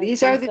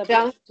 These are the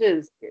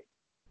challenges.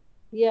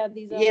 Yeah,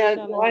 these are the Yeah,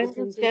 no, I challenges indeed.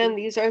 understand.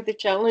 These are the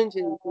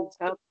challenges. It's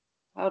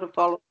how to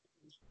follow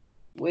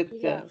with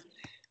Yeah,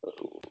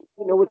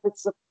 with the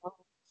supplies.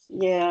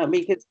 Yeah,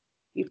 because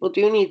people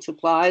do need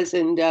supplies,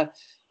 and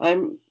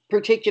I'm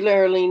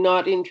particularly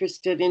not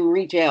interested in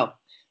retail,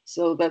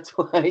 so that's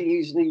why I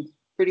usually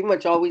pretty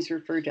much always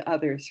refer to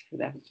others for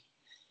that.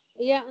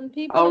 yeah, and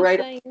people I'll are write.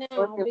 saying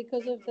now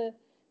because of the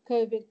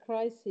COVID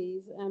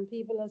crises, and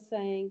people are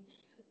saying,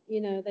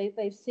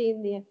 they've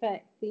seen the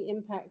effect, the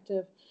impact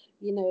of,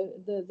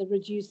 the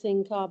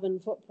reducing carbon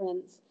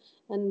footprints,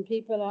 and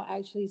people are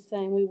actually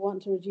saying we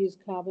want to reduce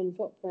carbon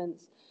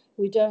footprints.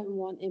 We don't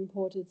want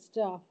imported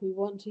stuff. We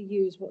want to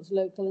use what's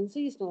local and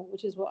seasonal,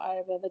 which is what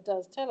Ayurveda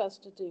does tell us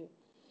to do.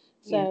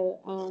 Yeah, So,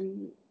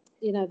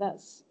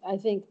 that's, I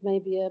think,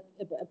 maybe a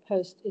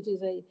post, it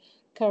is a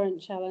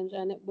current challenge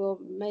and it will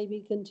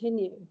maybe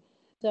continue.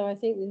 So, I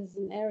think this is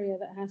an area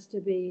that has to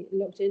be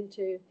looked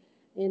into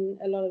in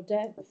a lot of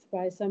depth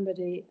by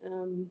somebody.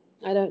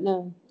 I don't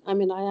know. I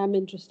mean, I am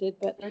interested,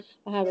 but but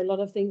I have a lot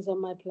of things on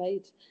my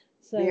plate.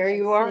 So, there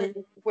you let's are,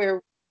 see.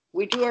 where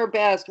we do our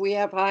best. We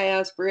have high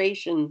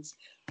aspirations,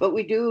 but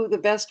we do the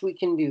best we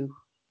can do.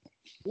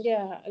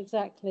 Yeah,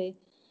 exactly.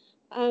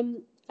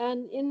 And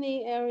in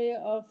the area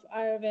of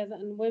Ayurveda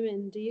and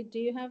women, do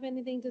you have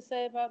anything to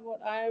say about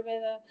what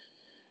Ayurveda,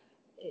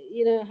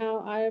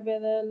 how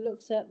Ayurveda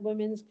looks at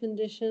women's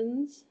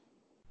conditions?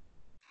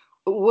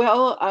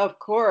 Well, of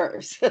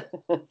course.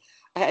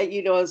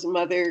 As a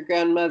mother,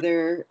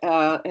 grandmother,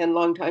 and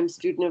longtime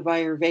student of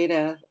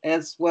Ayurveda,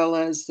 as well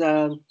as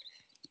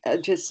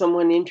just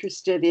someone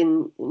interested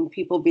in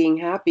people being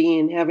happy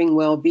and having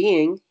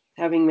well-being,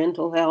 having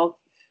mental health,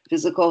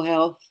 physical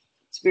health,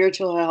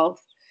 spiritual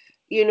health,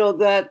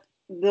 that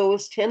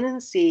those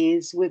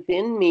tendencies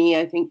within me,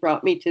 I think,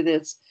 brought me to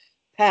this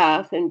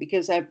path. And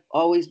because I've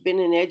always been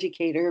an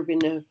educator, I've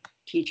been a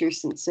teacher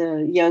since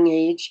a young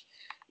age,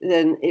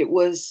 then it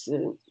was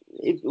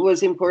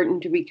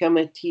important to become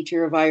a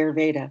teacher of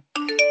Ayurveda.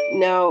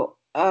 Now,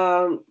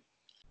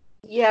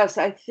 yes,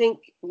 I think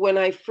when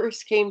I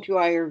first came to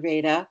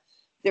Ayurveda,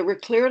 there were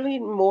clearly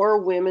more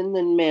women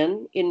than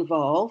men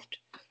involved,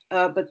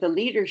 but the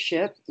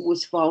leadership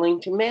was falling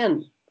to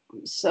men.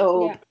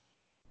 So Yeah.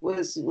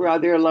 was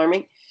rather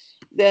alarming.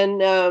 Then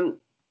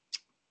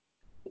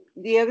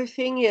the other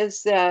thing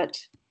is that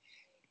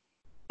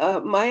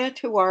Maya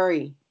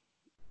Tiwari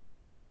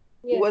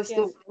Yes, was the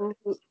yes. one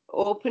who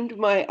opened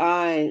my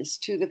eyes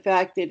to the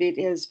fact that it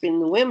has been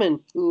the women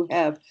who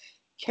have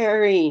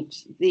carried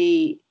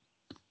the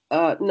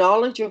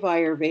knowledge of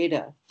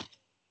Ayurveda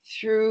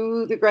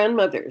through the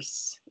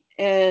grandmothers.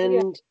 Yeah.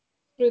 And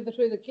Through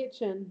the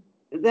kitchen.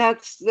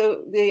 that's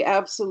the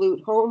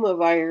absolute home of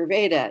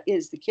Ayurveda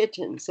is the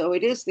kitchen. So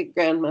it is the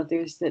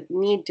grandmothers that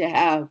need to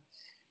have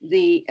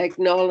the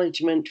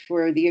acknowledgement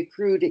for the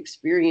accrued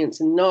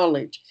experience and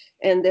knowledge,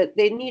 and that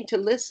they need to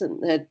listen.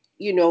 That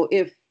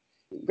if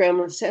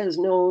grandma says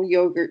no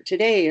yogurt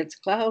today, it's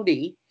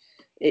cloudy,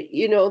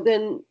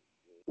 then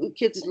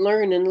kids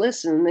learn and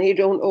listen. They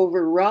don't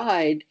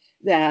override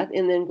that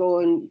and then go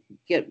and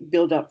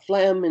build up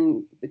phlegm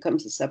and become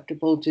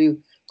susceptible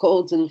to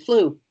colds and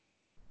flu.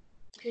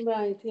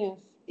 Right, yes.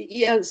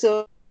 Yeah,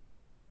 so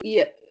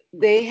yeah,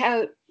 they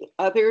have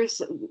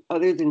others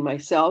other than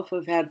myself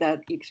have had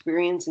that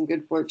experience and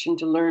good fortune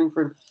to learn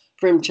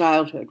from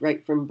childhood,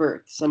 right from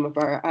birth. Some of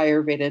our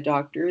Ayurveda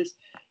doctors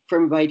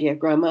from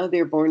Vaidyagrama,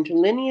 they're born to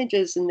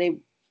lineages and they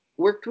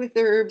worked with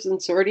herbs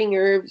and sorting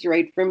herbs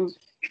right from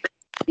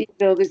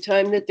the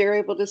time that they're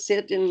able to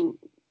sit and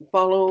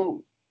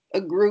follow a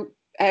group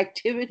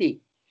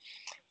activity.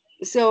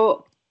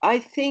 So I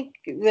think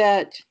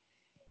that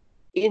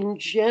in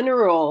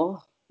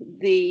general,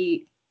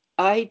 the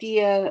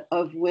idea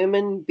of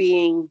women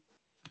being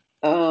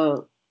uh,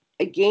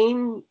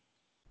 again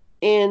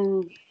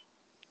in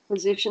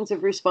positions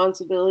of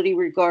responsibility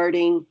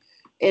regarding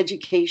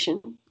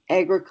education,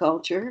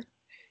 agriculture,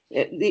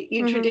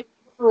 Mm-hmm.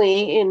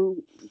 traditionally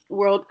in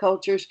world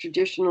cultures,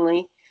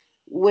 traditionally,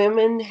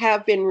 women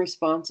have been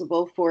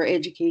responsible for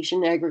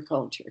education,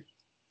 agriculture.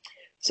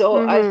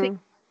 So I think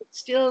Mm-hmm.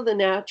 still the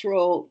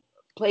natural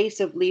place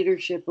of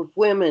leadership of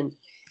women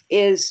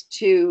is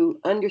to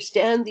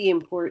understand the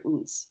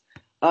importance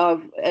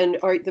of, and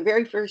the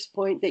very first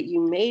point that you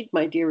made,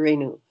 my dear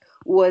Renu,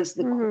 was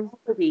the Mm-hmm.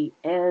 quality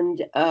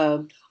and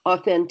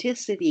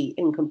authenticity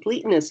and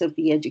completeness of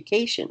the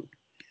education,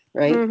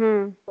 right?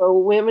 Mm-hmm. So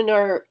women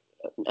are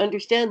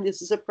understand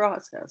this is a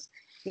process.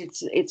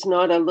 It's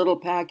not a little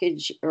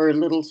package or a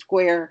little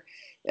square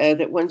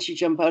that once you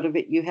jump out of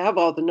it, you have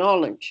all the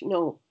knowledge.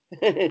 No,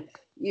 you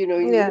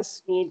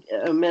Yes. need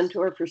a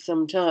mentor for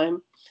some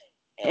time.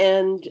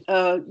 And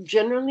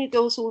generally,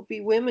 those will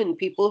be women,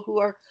 people who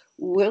are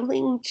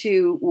willing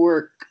to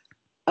work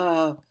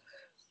uh,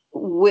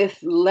 with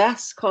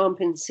less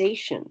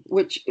compensation,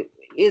 which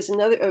is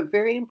another a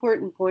very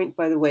important point,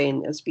 by the way,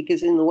 in this,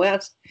 because in the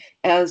West,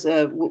 as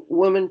a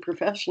woman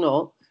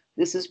professional,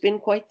 this has been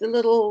quite the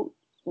little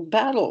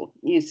battle,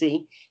 you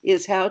see,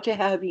 is how to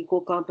have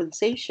equal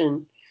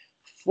compensation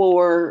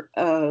for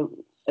a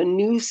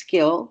new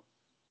skill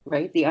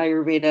right? The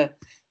Ayurveda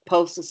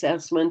pulse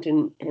assessment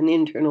and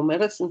internal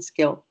medicine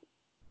skill.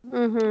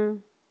 Mm-hmm.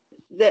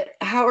 That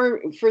how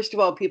are, first of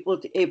all, people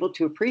able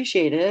to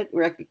appreciate it,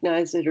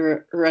 recognize it,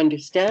 or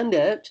understand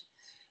it?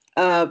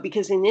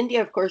 Because in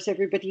India, of course,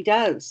 everybody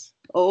does.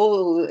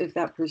 Oh, if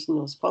that person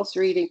knows pulse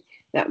reading,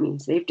 that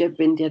means they've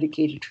been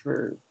dedicated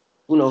for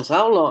who knows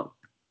how long,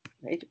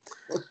 right?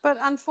 But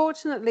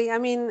unfortunately, I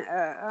mean,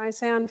 I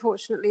say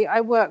unfortunately,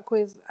 I work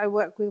with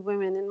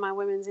women in my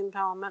women's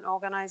empowerment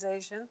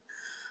organization,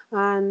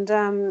 and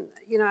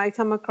I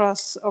come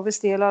across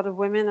obviously a lot of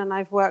women, and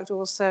I've worked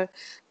also.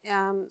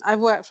 I've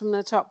worked from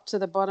the top to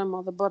the bottom,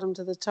 or the bottom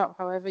to the top,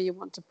 however you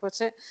want to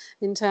put it,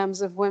 in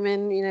terms of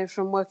women.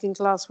 From working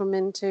class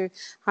women to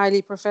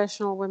highly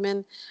professional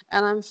women,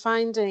 and I'm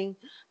finding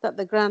that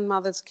the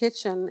grandmother's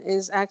kitchen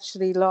is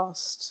actually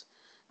lost.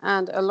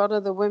 And a lot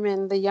of the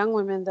women, the young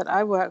women that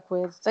I work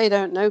with, they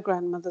don't know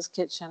grandmother's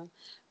kitchen.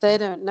 They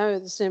don't know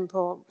the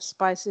simple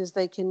spices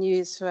they can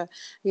use for,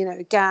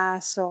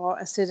 gas or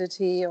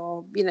acidity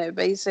or,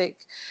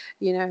 basic,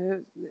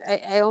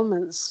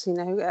 ailments,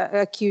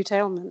 acute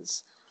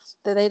ailments.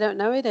 That they don't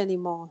know it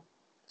anymore.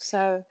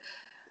 So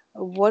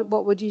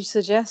what would you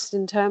suggest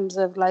in terms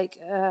of like,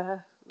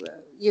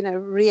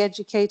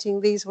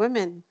 re-educating these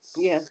women?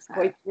 Yes,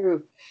 quite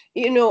true.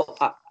 You know,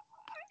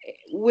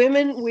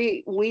 women,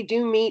 we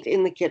do meet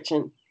in the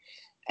kitchen,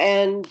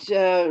 and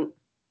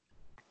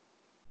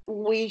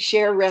we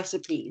share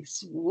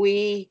recipes.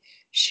 We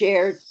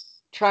share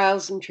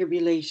trials and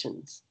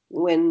tribulations.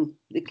 When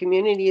the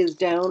community is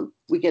down,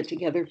 we get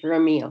together for a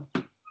meal.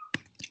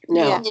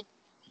 Now, Yeah.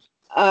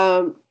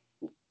 um,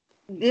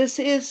 this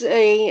is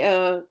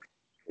an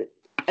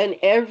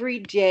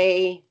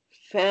everyday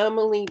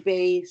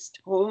family-based,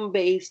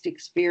 home-based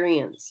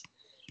experience.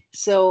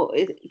 So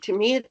to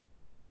me,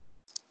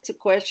 it's a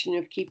question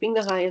of keeping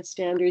the highest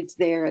standards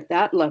there at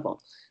that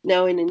level.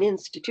 Now, in an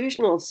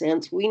institutional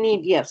sense, we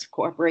need, yes,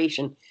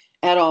 cooperation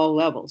at all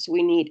levels.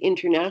 We need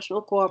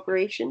international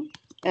cooperation.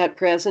 At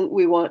present,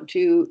 we want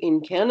to,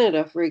 in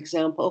Canada, for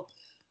example,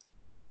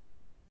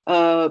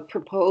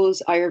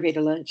 propose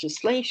Ayurveda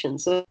legislation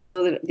so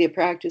that the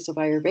practice of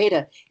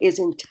Ayurveda is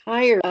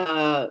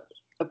entirely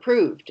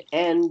approved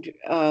and,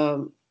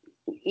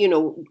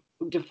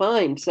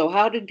 defined. So,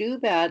 how to do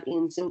that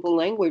in simple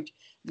language,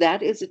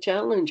 that is a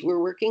challenge. We're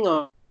working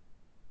on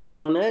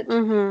it.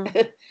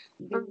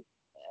 Mm-hmm.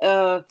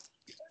 uh,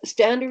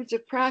 Standards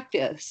of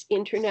practice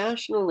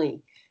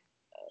internationally.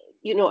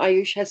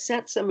 Ayush has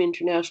set some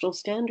international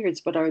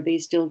standards, but are they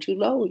still too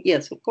low?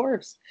 Yes, of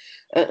course.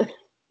 Uh,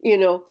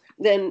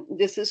 then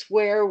this is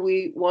where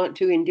we want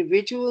to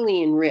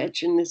individually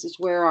enrich, and this is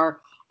where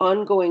our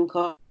ongoing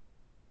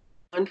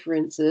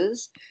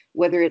conferences,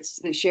 whether it's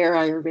the Share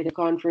Ayurveda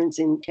conference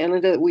in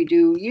Canada that we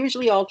do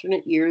usually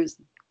alternate years.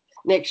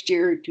 Next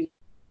year,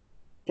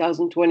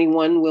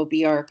 2021 will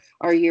be our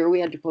year. We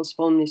had to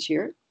postpone this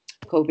year,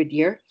 COVID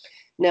year.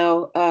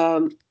 Now,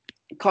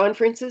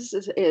 conferences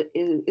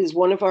is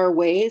one of our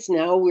ways.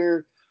 Now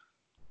we're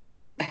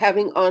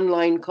having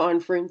online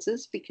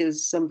conferences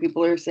because some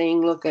people are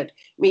saying, look, at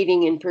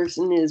meeting in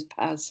person is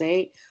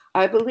passe.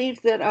 I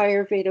believe that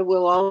Ayurveda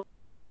will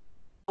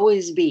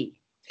always be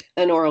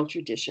an oral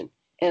tradition,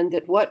 and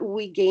that what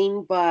we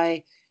gain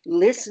by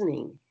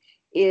listening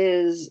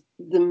is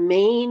the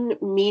main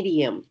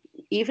medium,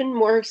 even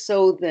more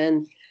so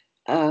than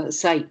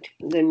sight,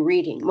 than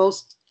reading.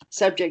 Most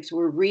subjects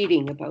we're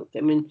reading about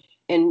them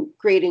and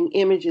creating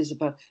images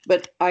about,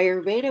 but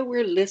Ayurveda,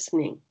 we're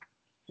listening,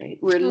 right?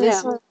 We're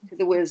listening to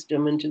the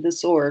wisdom and to the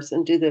source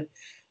and to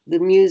the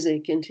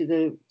music and to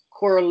the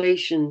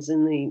correlations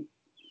and the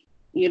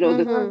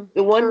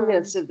the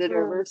oneness of the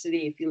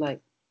diversity, if you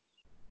like.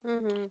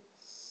 Mm-hmm.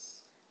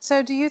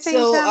 So do you think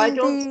So I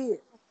don't.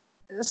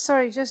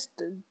 sorry, just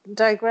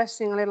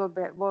digressing a little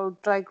bit, well,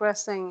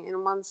 digressing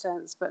in one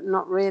sense, but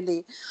not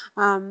really.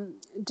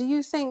 Do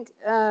you think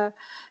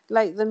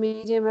like the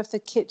medium of the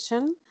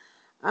kitchen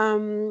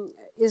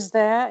is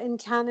there in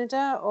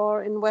Canada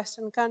or in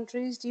Western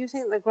countries? Do you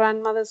think the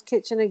grandmother's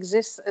kitchen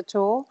exists at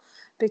all?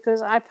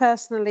 Because I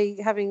personally,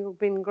 having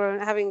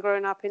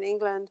grown up in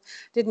England,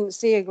 didn't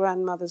see a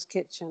grandmother's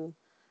kitchen.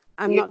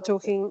 I'm not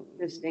talking,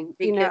 Interesting.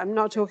 I'm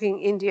not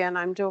talking Indian.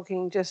 I'm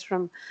talking just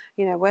from,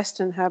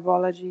 Western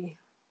herbology.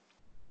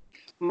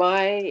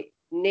 My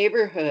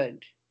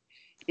neighborhood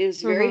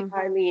is very Mm-hmm.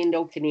 highly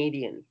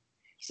Indo-Canadian.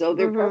 So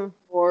there are Mm-hmm. probably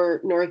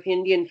more North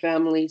Indian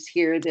families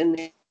here than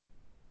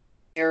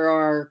there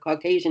are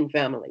Caucasian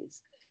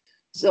families.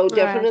 So Right.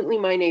 definitely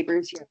my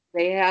neighbors, yes,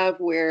 they have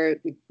where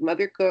the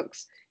mother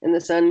cooks and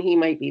the son, he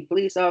might be a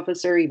police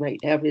officer, he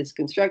might have his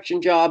construction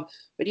job,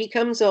 but he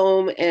comes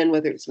home and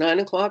whether it's 9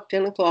 o'clock,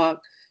 10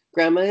 o'clock,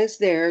 grandma is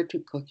there to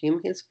cook him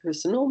his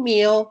personal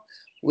meal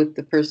with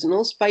the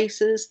personal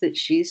spices that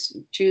she's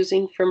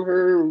choosing from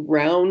her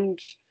round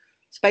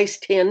spice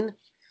tin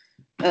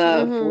for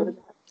Mm-hmm.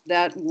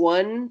 that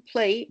one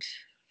plate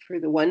for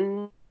the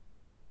one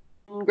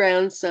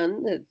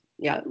grandson. That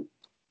yeah,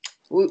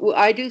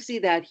 I do see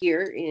that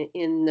here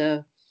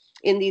in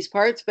these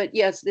parts. But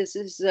yes, this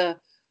is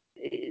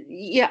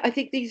yeah, I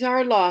think these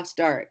are lost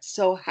arts.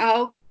 So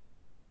how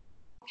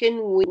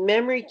can we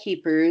memory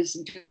keepers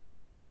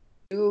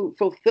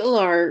fulfill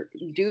our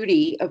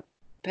duty of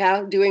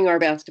doing our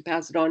best to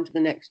pass it on to the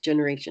next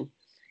generation?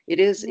 It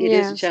is a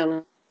Yes.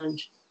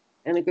 challenge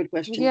and a good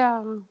question.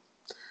 Yeah.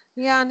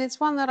 Yeah, and it's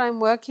one that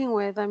I'm working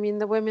with. I mean,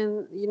 the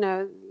women,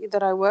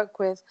 that I work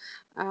with,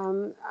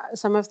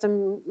 some of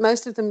them,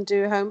 most of them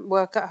do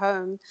work at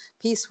home,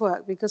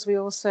 piecework, because we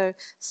also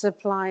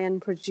supply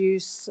and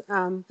produce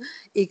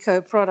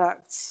eco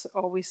products,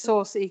 or we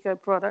source eco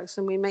products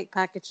and we make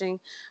packaging,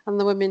 and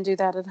the women do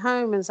that at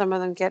home, and some of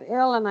them get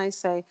ill, and I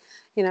say,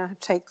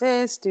 take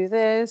this, do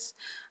this,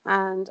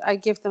 and I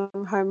give them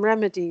home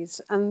remedies,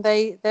 and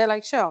they're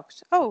like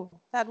shocked. Oh,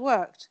 that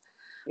worked.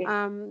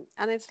 Yeah.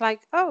 And it's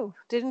like, oh,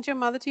 didn't your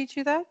mother teach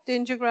you that?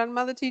 Didn't your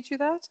grandmother teach you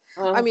that?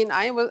 I Uh, mean,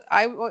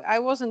 I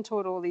wasn't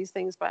taught all these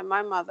things by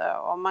my mother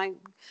or my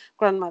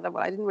grandmother.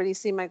 Well, I didn't really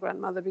see my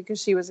grandmother because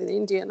she was in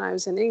India and I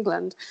was in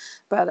England.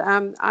 But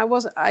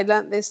I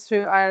learned this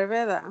through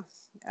Ayurveda,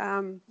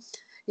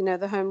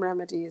 the home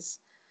remedies.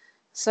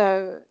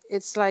 So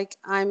it's like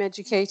I'm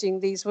educating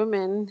these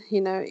women,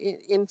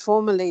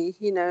 informally,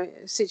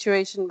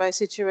 situation by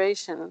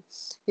situation,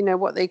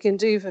 what they can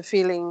do for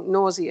feeling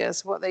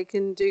nauseous, what they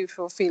can do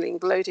for feeling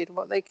bloated,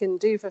 what they can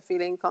do for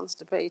feeling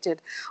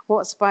constipated,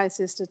 what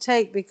spices to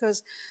take,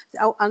 because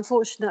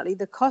unfortunately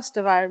the cost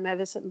of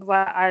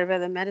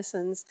Ayurveda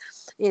medicines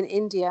in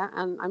India,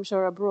 and I'm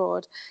sure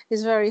abroad,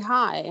 is very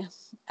high.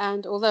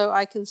 And although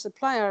I can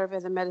supply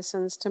Ayurveda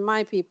medicines to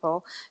my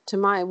people, to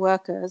my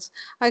workers,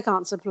 I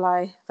can't supply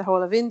the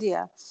whole of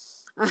India.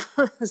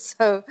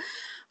 So,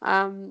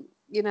 the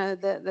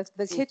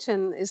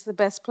kitchen is the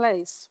best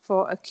place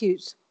for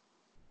acute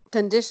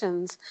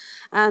conditions.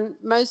 And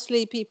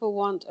mostly people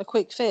want a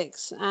quick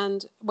fix.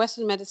 And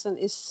Western medicine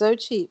is so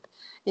cheap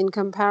in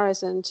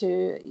comparison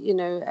to,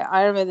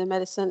 Ayurveda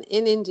medicine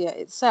in India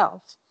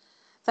itself,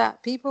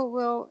 that people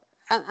will,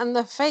 and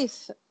the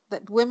faith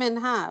that women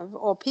have,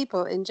 or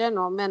people in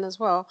general, men as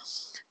well,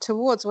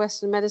 towards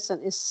Western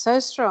medicine is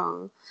so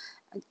strong,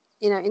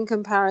 in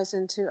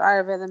comparison to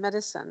Ayurveda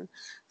medicine,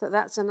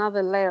 that's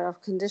another layer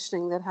of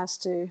conditioning that has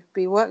to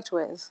be worked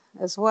with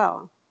as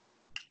well.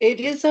 it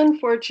is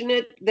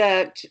unfortunate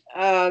that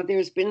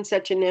there's been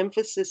such an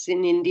emphasis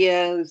in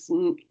India's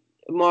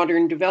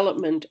modern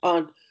development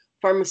on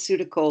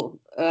pharmaceutical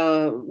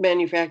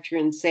manufacture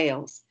and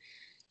sales.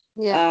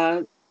 Yeah.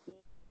 Uh,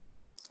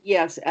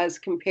 yes, as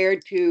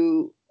compared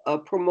to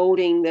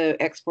promoting the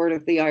export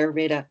of the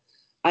Ayurveda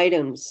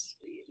items,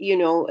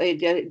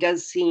 it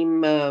does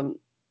seem,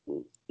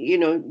 you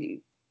know,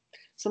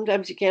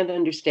 sometimes you can't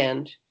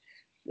understand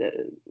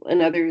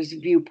another's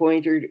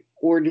viewpoint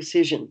or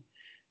decision.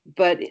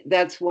 But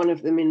that's one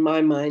of them in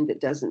my mind that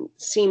doesn't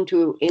seem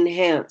to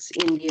enhance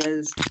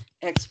India's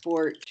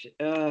export,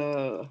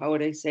 how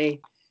would I say,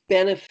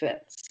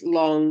 benefits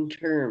long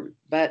term.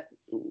 But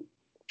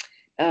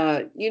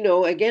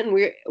again,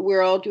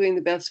 we're all doing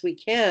the best we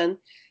can.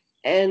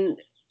 And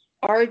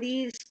are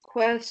these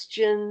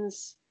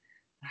questions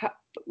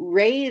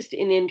raised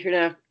in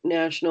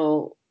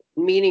international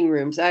meeting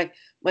rooms? I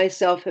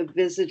myself have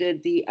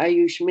visited the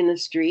Ayush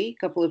Ministry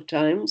a couple of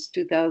times,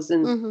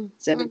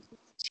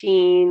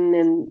 2017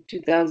 and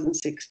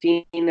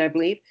 2016, I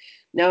believe.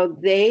 Now,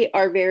 they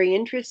are very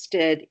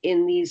interested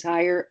in these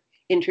higher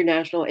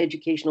international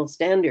educational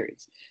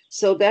standards.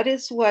 So that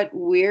is what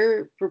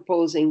we're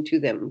proposing to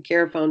them.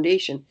 CARE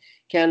Foundation,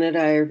 Canada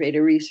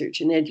Ayurveda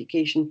Research and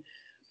Education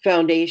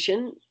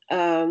Foundation,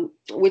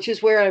 which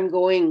is where I'm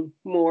going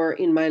more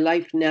in my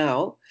life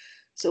now.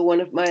 So one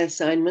of my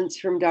assignments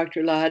from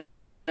Dr. Ladd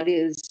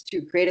is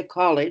to create a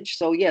college.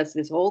 So yes,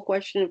 this whole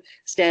question of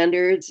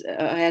standards,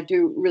 I had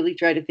to really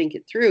try to think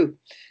it through,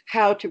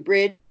 how to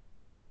bridge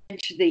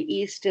the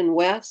East and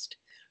West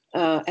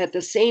at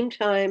the same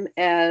time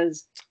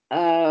as,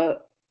 my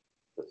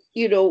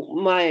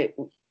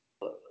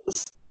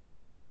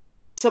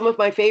some of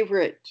my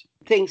favorite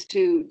things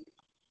to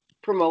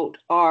promote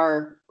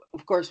are,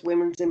 of course,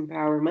 women's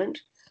empowerment,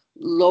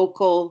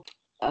 local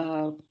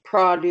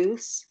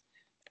produce,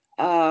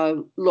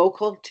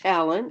 local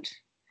talent,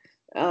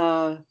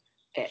 and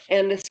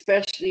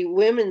especially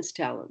women's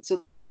talent.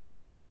 So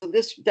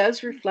this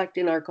does reflect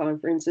in our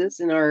conferences,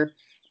 in our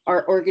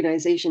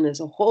organization as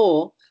a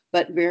whole,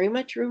 but very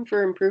much room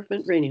for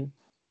improvement, Renu.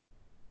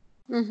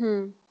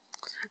 Mm-hmm.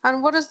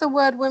 And what does the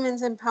word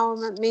women's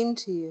empowerment mean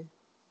to you?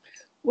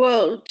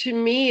 Well, to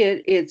me,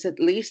 it's at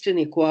least an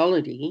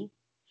equality,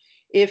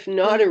 if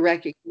not a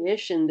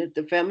recognition that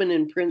the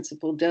feminine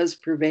principle does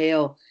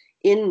prevail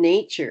in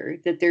nature,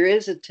 that there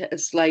is a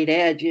slight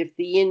edge. If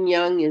the yin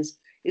yang is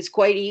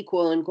quite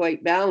equal and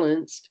quite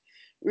balanced,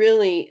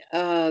 really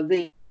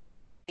the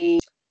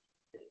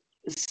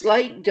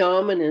slight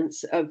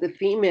dominance of the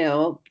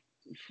female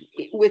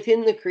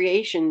within the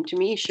creation to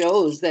me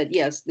shows that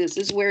yes, this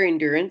is where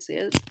endurance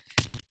is.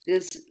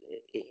 This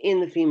in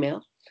the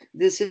female.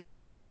 This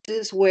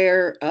is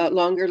where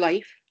longer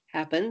life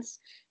happens,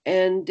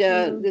 and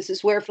this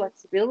is where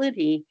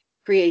flexibility,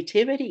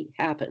 creativity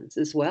happens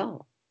as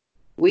well.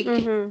 We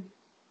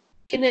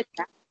can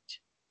adapt.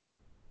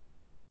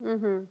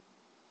 Mm-hmm.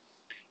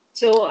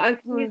 So I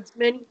think it's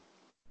many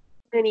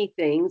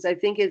things. I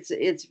think it's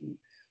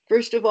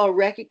first of all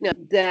recognize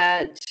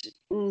that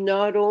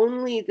not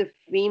only the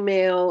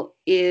female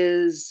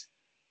is,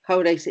 how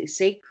would I say,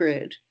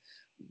 sacred,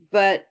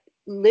 but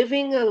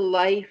living a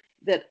life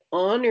that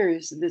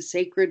honors the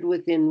sacred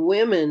within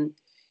women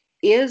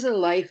is a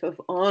life of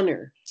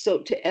honor. So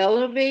to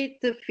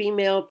elevate the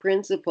female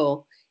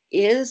principle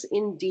is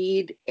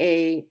indeed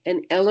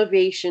an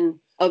elevation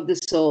of the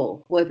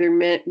soul, whether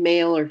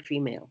male or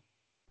female.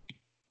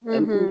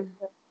 Mm-hmm.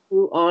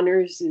 Who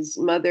honors his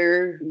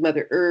Mother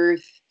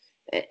Earth,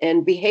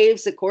 and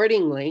behaves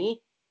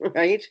accordingly,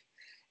 right,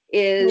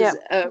 Yeah.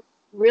 is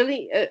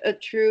really a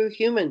true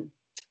human.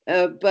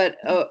 But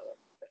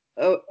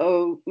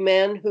a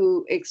man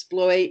who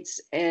exploits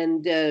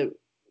and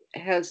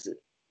has,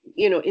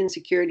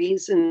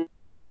 insecurities and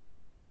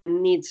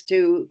needs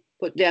to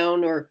put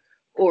down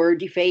or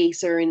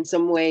deface or in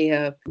some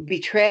way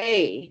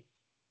betray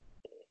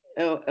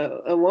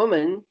a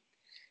woman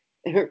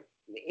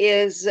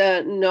is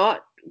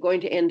not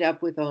going to end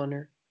up with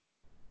honor.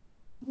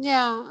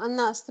 Yeah, and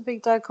that's the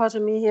big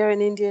dichotomy here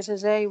in India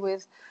today,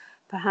 with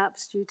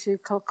perhaps due to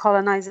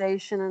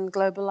colonization and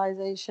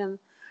globalization,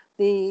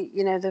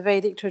 the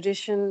Vedic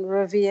tradition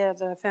revere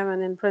the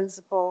feminine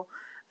principle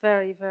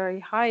very, very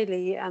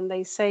highly, and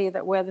they say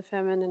that where the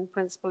feminine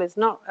principle is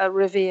not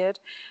revered,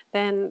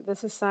 then the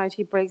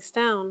society breaks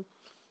down.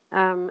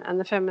 And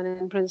the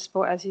feminine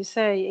principle, as you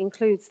say,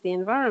 includes the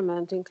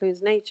environment,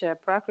 includes nature,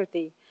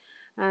 prakriti.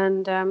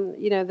 And,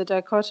 the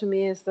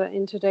dichotomy is that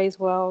in today's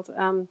world,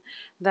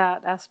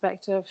 that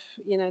aspect of,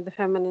 the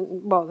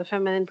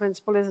feminine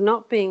principle is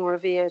not being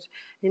revered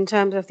in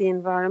terms of the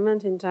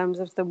environment, in terms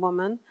of the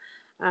woman,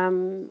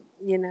 and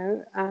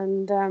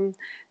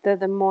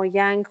the more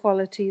yang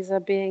qualities are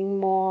being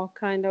more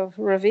kind of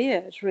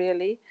revered,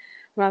 really,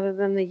 rather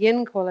than the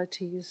yin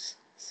qualities.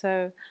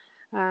 So,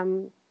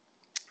 and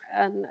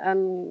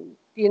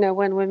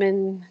when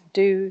women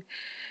do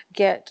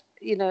get,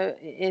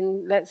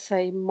 in, let's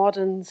say,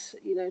 modern,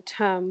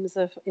 terms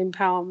of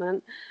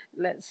empowerment,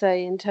 let's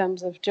say in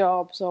terms of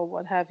jobs or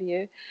what have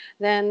you,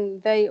 then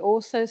they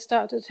also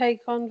start to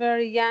take on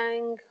very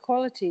yang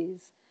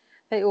qualities.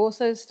 They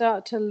also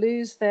start to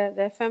lose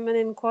their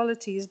feminine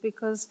qualities,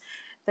 because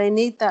they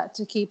need that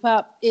to keep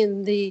up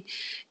in the,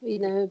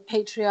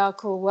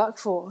 patriarchal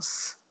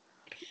workforce.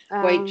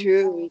 Quite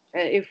true.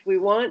 If we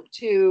want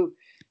to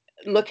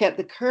look at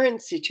the current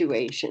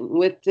situation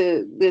with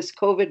this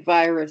COVID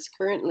virus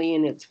currently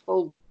in its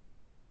full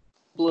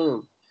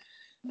bloom,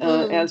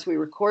 as we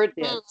record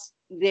this,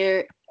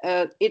 it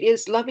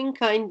is loving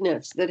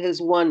kindness that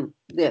has won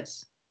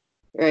this,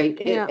 right?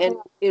 And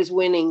is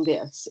winning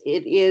this.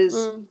 It is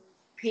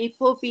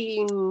people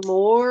being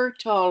more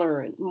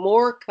tolerant,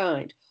 more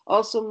kind.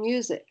 Also,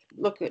 music.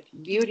 Look at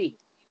beauty.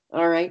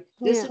 All right,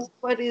 this is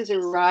what is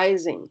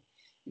arising.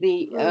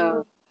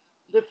 The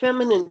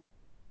feminine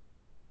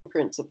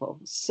principle.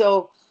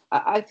 So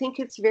I think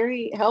it's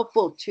very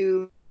helpful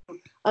to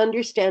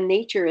understand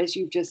nature, as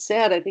you just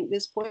said. I think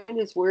this point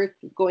is worth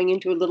going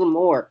into a little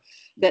more.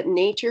 That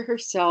nature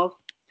herself,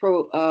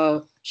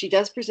 she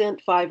does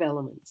present 5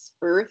 elements: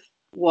 earth,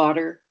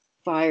 water,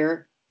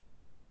 fire,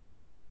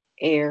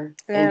 air,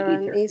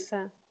 and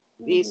ether.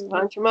 These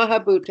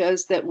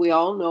Panchamahabhutas that we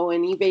all know,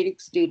 any Vedic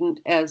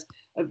student has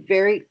a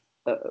very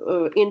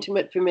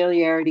intimate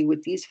familiarity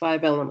with these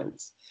 5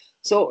 elements.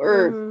 So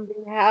earth,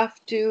 we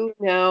have to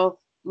now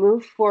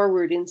move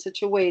forward in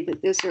such a way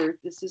that this earth,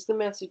 this is the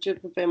message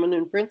of the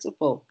feminine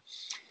principle,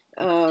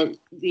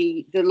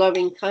 the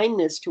loving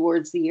kindness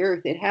towards the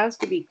earth, it has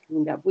to be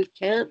cleaned up. We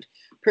can't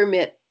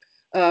permit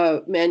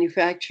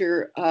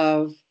manufacture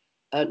of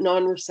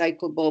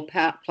non-recyclable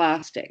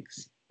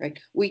plastics, right?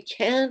 We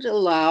can't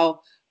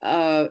allow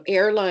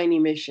airline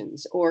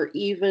emissions or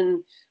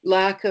even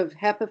lack of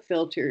HEPA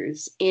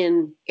filters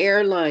in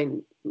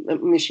airline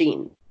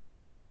machines.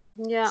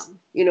 Yeah,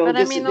 but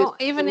I mean,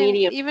 even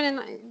in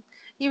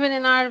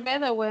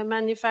Ayurveda, we're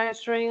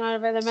manufacturing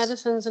Ayurveda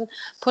medicines and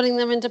putting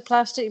them into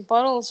plastic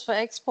bottles for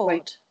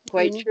export.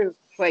 Quite true.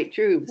 Quite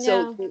true.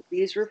 So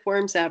these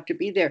reforms have to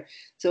be there.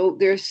 So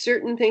there's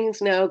certain things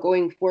now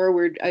going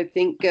forward. I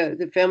think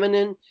the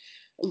feminine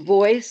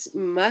voice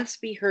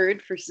must be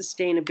heard for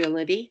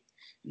sustainability,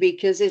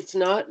 because it's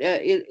not,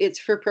 it's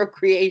for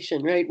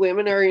procreation, right?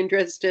 Women are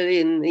interested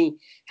in the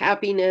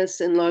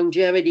happiness and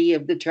longevity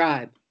of the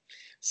tribe.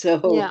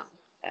 So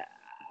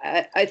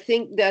I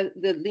think that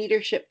the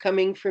leadership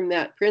coming from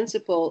that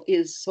principle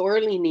is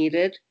sorely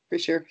needed, for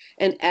sure.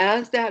 And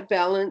as that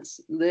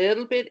balance,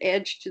 little bit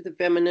edge to the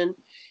feminine,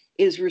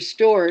 is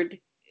restored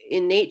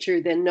in nature,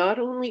 then not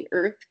only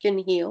earth can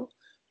heal,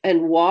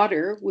 and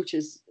water, which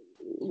is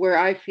where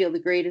I feel the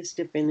greatest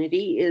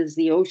affinity, is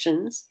the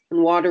oceans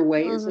and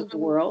waterways of the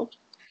world,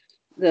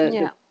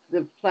 the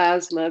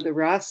plasma, the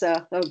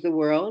rasa of the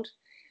world.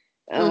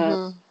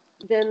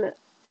 Then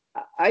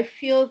I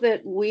feel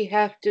that we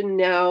have to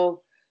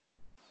now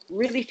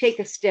really take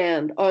a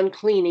stand on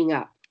cleaning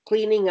up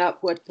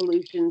what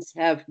pollutions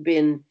have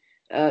been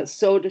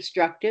so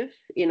destructive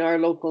in our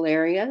local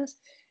areas.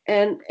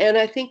 And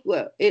I think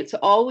it's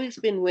always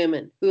been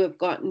women who have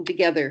gotten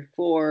together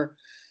for,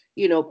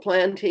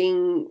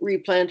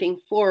 replanting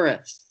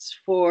forests,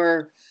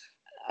 for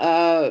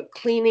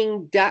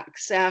cleaning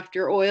ducts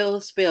after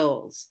oil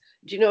spills.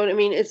 Do you know what I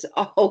mean? It's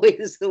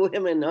always the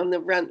women on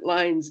the front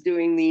lines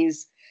doing the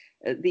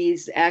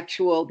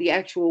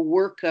actual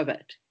work of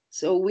it.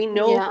 So we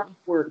know Yeah. how to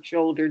work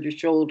shoulder to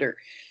shoulder,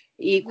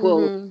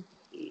 Mm-hmm.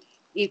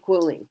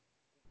 equally,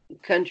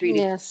 country to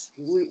Yes.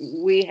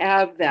 we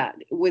have that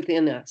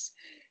within us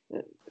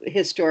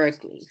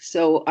historically.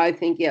 So I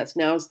think, yes,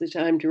 now's the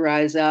time to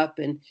rise up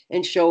and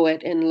show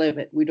it and live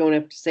it. We don't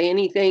have to say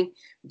anything,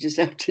 we just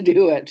have to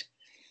do it.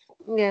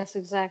 Yes,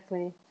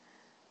 exactly.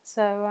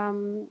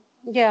 So,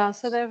 yeah,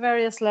 so there are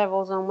various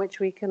levels on which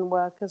we can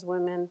work as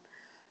women,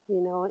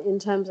 in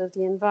terms of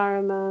the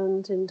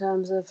environment, in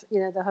terms of,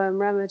 the home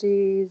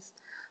remedies.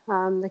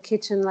 The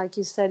kitchen, like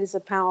you said, is a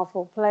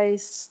powerful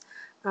place.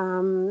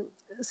 Um,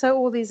 so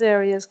all these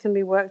areas can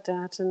be worked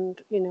at,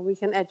 and, we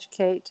can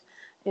educate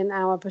in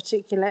our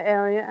particular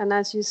area. And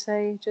as you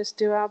say, just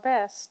do our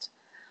best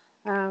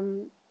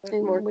in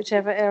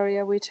whichever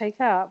area we take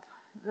up.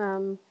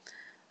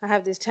 I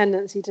have this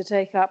tendency to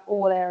take up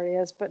all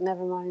areas, but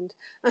never mind.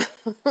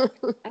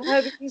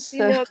 You see,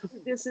 So, now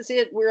this is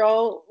it. We're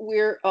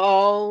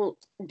all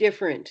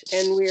different,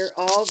 and we're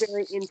all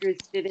very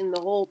interested in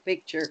the whole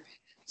picture.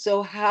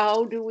 So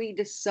how do we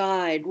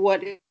decide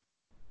what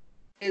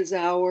is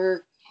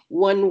our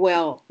one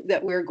well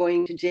that we're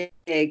going to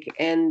dig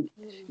and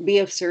be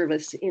of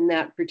service in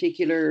that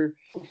particular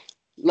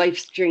life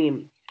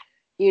stream?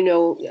 You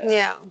know,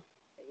 yeah,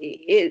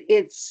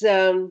 it's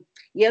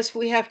yes,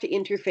 we have to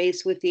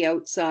interface with the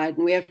outside,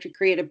 and we have to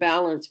create a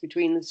balance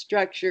between the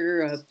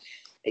structure of,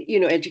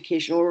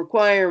 educational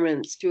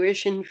requirements,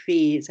 tuition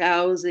fees,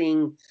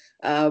 housing,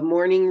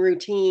 morning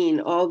routine.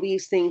 All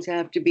these things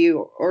have to be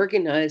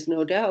organized,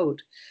 no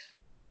doubt.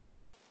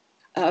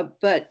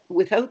 But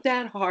without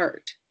that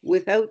heart,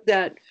 without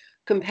that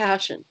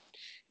compassion,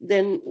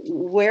 then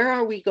where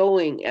are we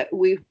going?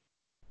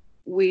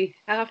 We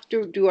have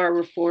to do our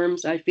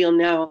reforms, I feel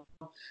now,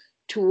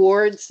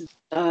 towards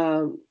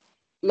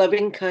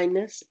loving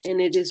kindness, and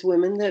it is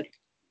women that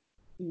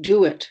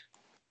do it.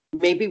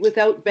 Maybe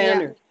without yeah,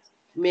 banner,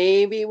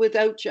 maybe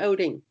without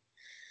shouting,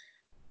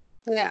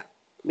 yeah,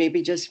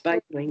 maybe just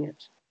by doing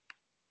it.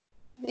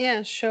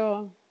 yeah,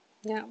 sure.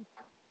 Yeah,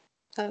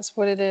 that's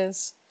what it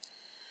is.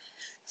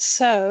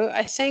 So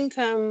I think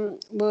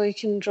we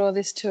can draw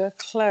this to a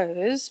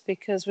close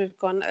because we've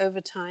gone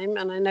over time,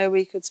 and I know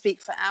we could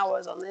speak for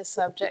hours on this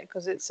subject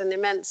because it's an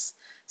immense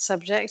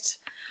subject,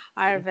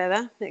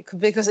 Ayurveda,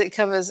 because it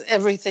covers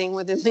everything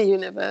within the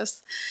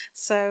universe.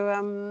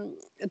 So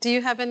do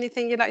you have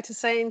anything you'd like to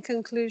say in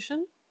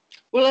conclusion?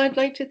 Well, I'd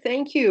like to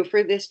thank you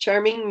for this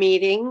charming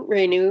meeting,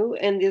 Renu,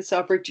 and this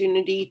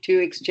opportunity to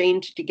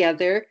exchange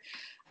together.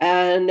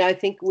 And I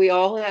think we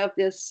all have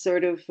this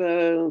sort of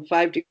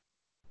 5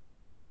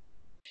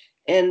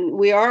 and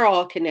we are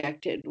all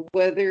connected,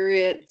 whether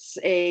it's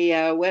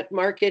a wet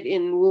market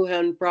in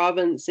Wuhan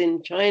province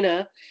in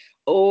China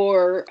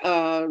or,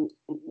 the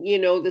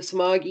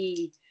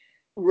smoggy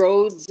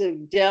roads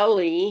of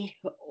Delhi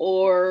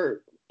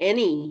or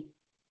any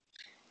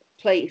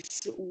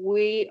place.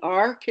 We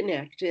are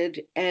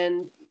connected,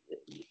 and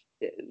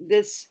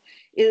this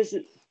is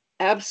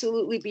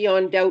absolutely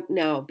beyond doubt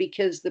now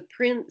because the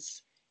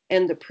prince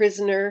and the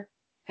prisoner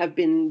have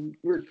been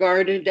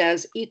regarded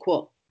as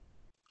equal,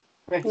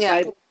 right, Yeah,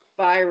 by the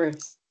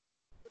virus,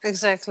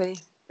 exactly.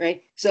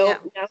 right? Yeah,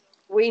 So now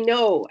we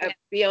know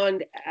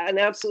beyond an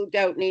absolute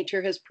doubt,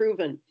 nature has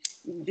proven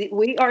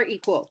we are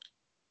equal,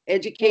 yeah.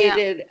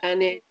 educated,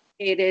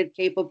 uneducated,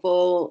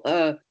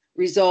 capable,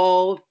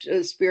 resolved,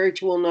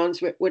 spiritual,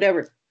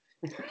 whatever.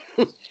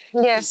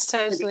 Yes,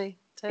 totally,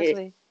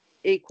 totally.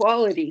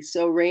 Equality.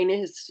 So rain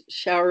is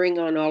showering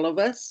on all of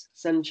us,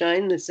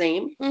 sunshine the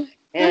same, Mm-hmm.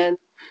 and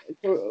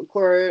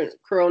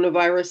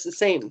coronavirus the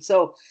same.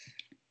 So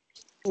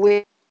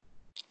we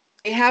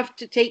have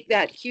to take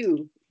that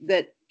cue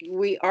that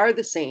we are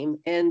the same,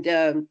 and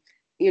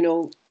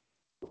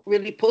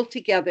really pull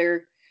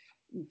together,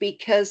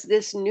 because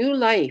this new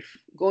life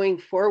going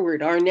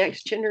forward, our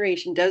next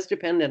generation does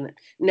depend on it.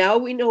 Now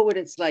we know what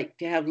it's like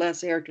to have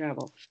less air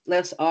travel,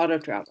 less auto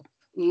travel,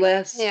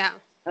 less Yeah,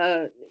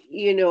 uh,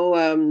 you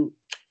know,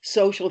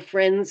 social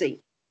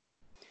frenzy.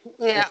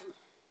 yeah.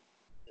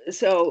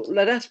 So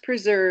let us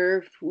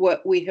preserve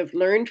what we have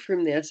learned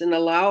from this and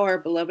allow our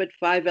beloved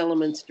 5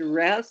 elements to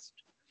rest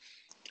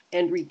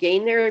and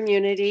regain their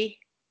immunity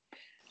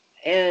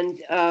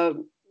and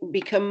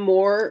become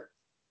more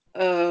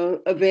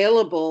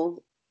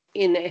available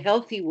in a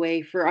healthy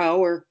way for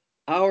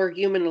our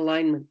human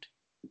alignment.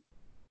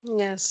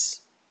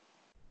 Yes.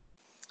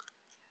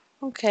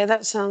 Okay,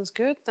 that sounds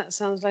good. That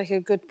sounds like a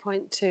good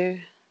point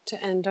to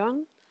end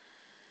on.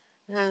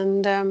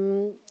 And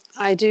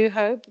I do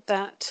hope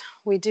that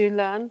we do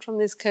learn from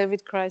this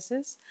COVID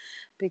crisis,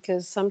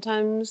 because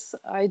sometimes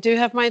I do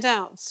have my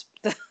doubts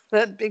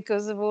that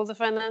because of all the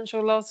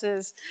financial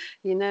losses,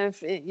 I know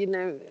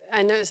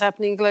it's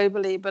happening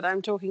globally, but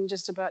I'm talking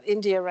just about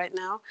India right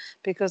now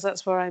because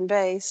that's where I'm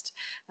based.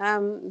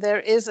 There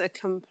is a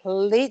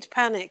complete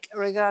panic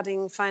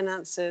regarding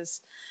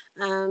finances,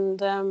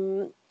 and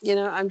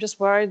I'm just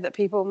worried that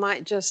people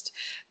might just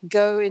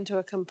go into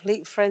a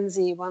complete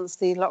frenzy once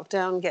the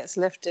lockdown gets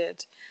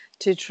lifted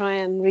to try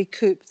and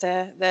recoup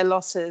their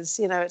losses,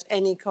 at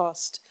any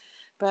cost.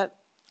 But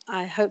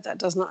I hope that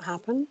does not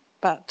happen.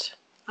 But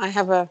I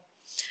have a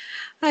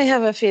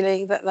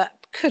feeling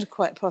that could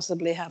quite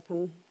possibly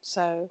happen.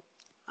 So,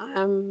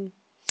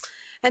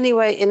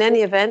 anyway, in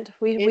any event,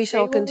 we It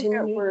shall may well get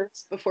continue.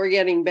 worse before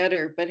getting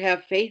better, but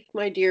have faith,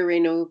 my dear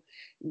Reno,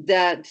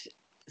 that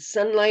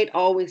sunlight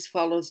always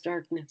follows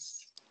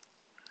darkness.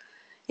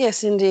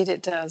 Yes, indeed,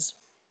 it does.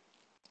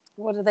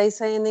 What do they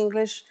say in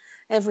English?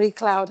 Every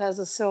cloud has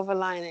a silver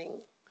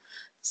lining.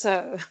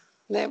 So,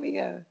 there we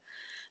go.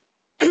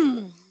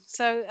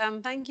 So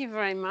thank you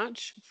very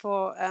much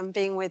for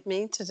being with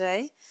me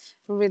today.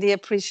 Really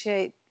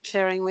appreciate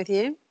sharing with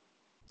you,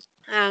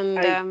 and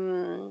I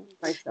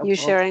myself you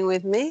also. sharing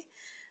with me.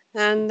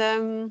 And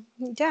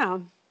yeah,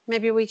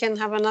 maybe we can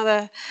have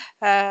another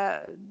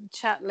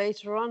chat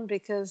later on,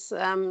 because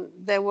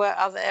there were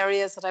other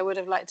areas that I would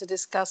have liked to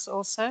discuss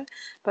also,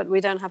 but we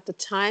don't have the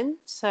time.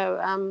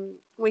 So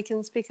we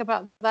can speak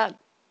about that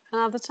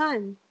another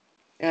time.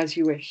 As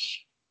you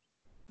wish.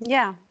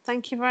 Yeah,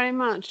 thank you very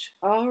much.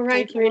 All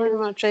right, Thank you very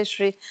Reno. much,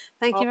 Aishri.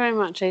 Thank you very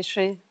much,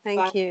 Aishri. Bye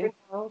Thank for you.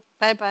 now.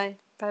 Bye bye.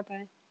 Bye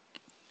bye.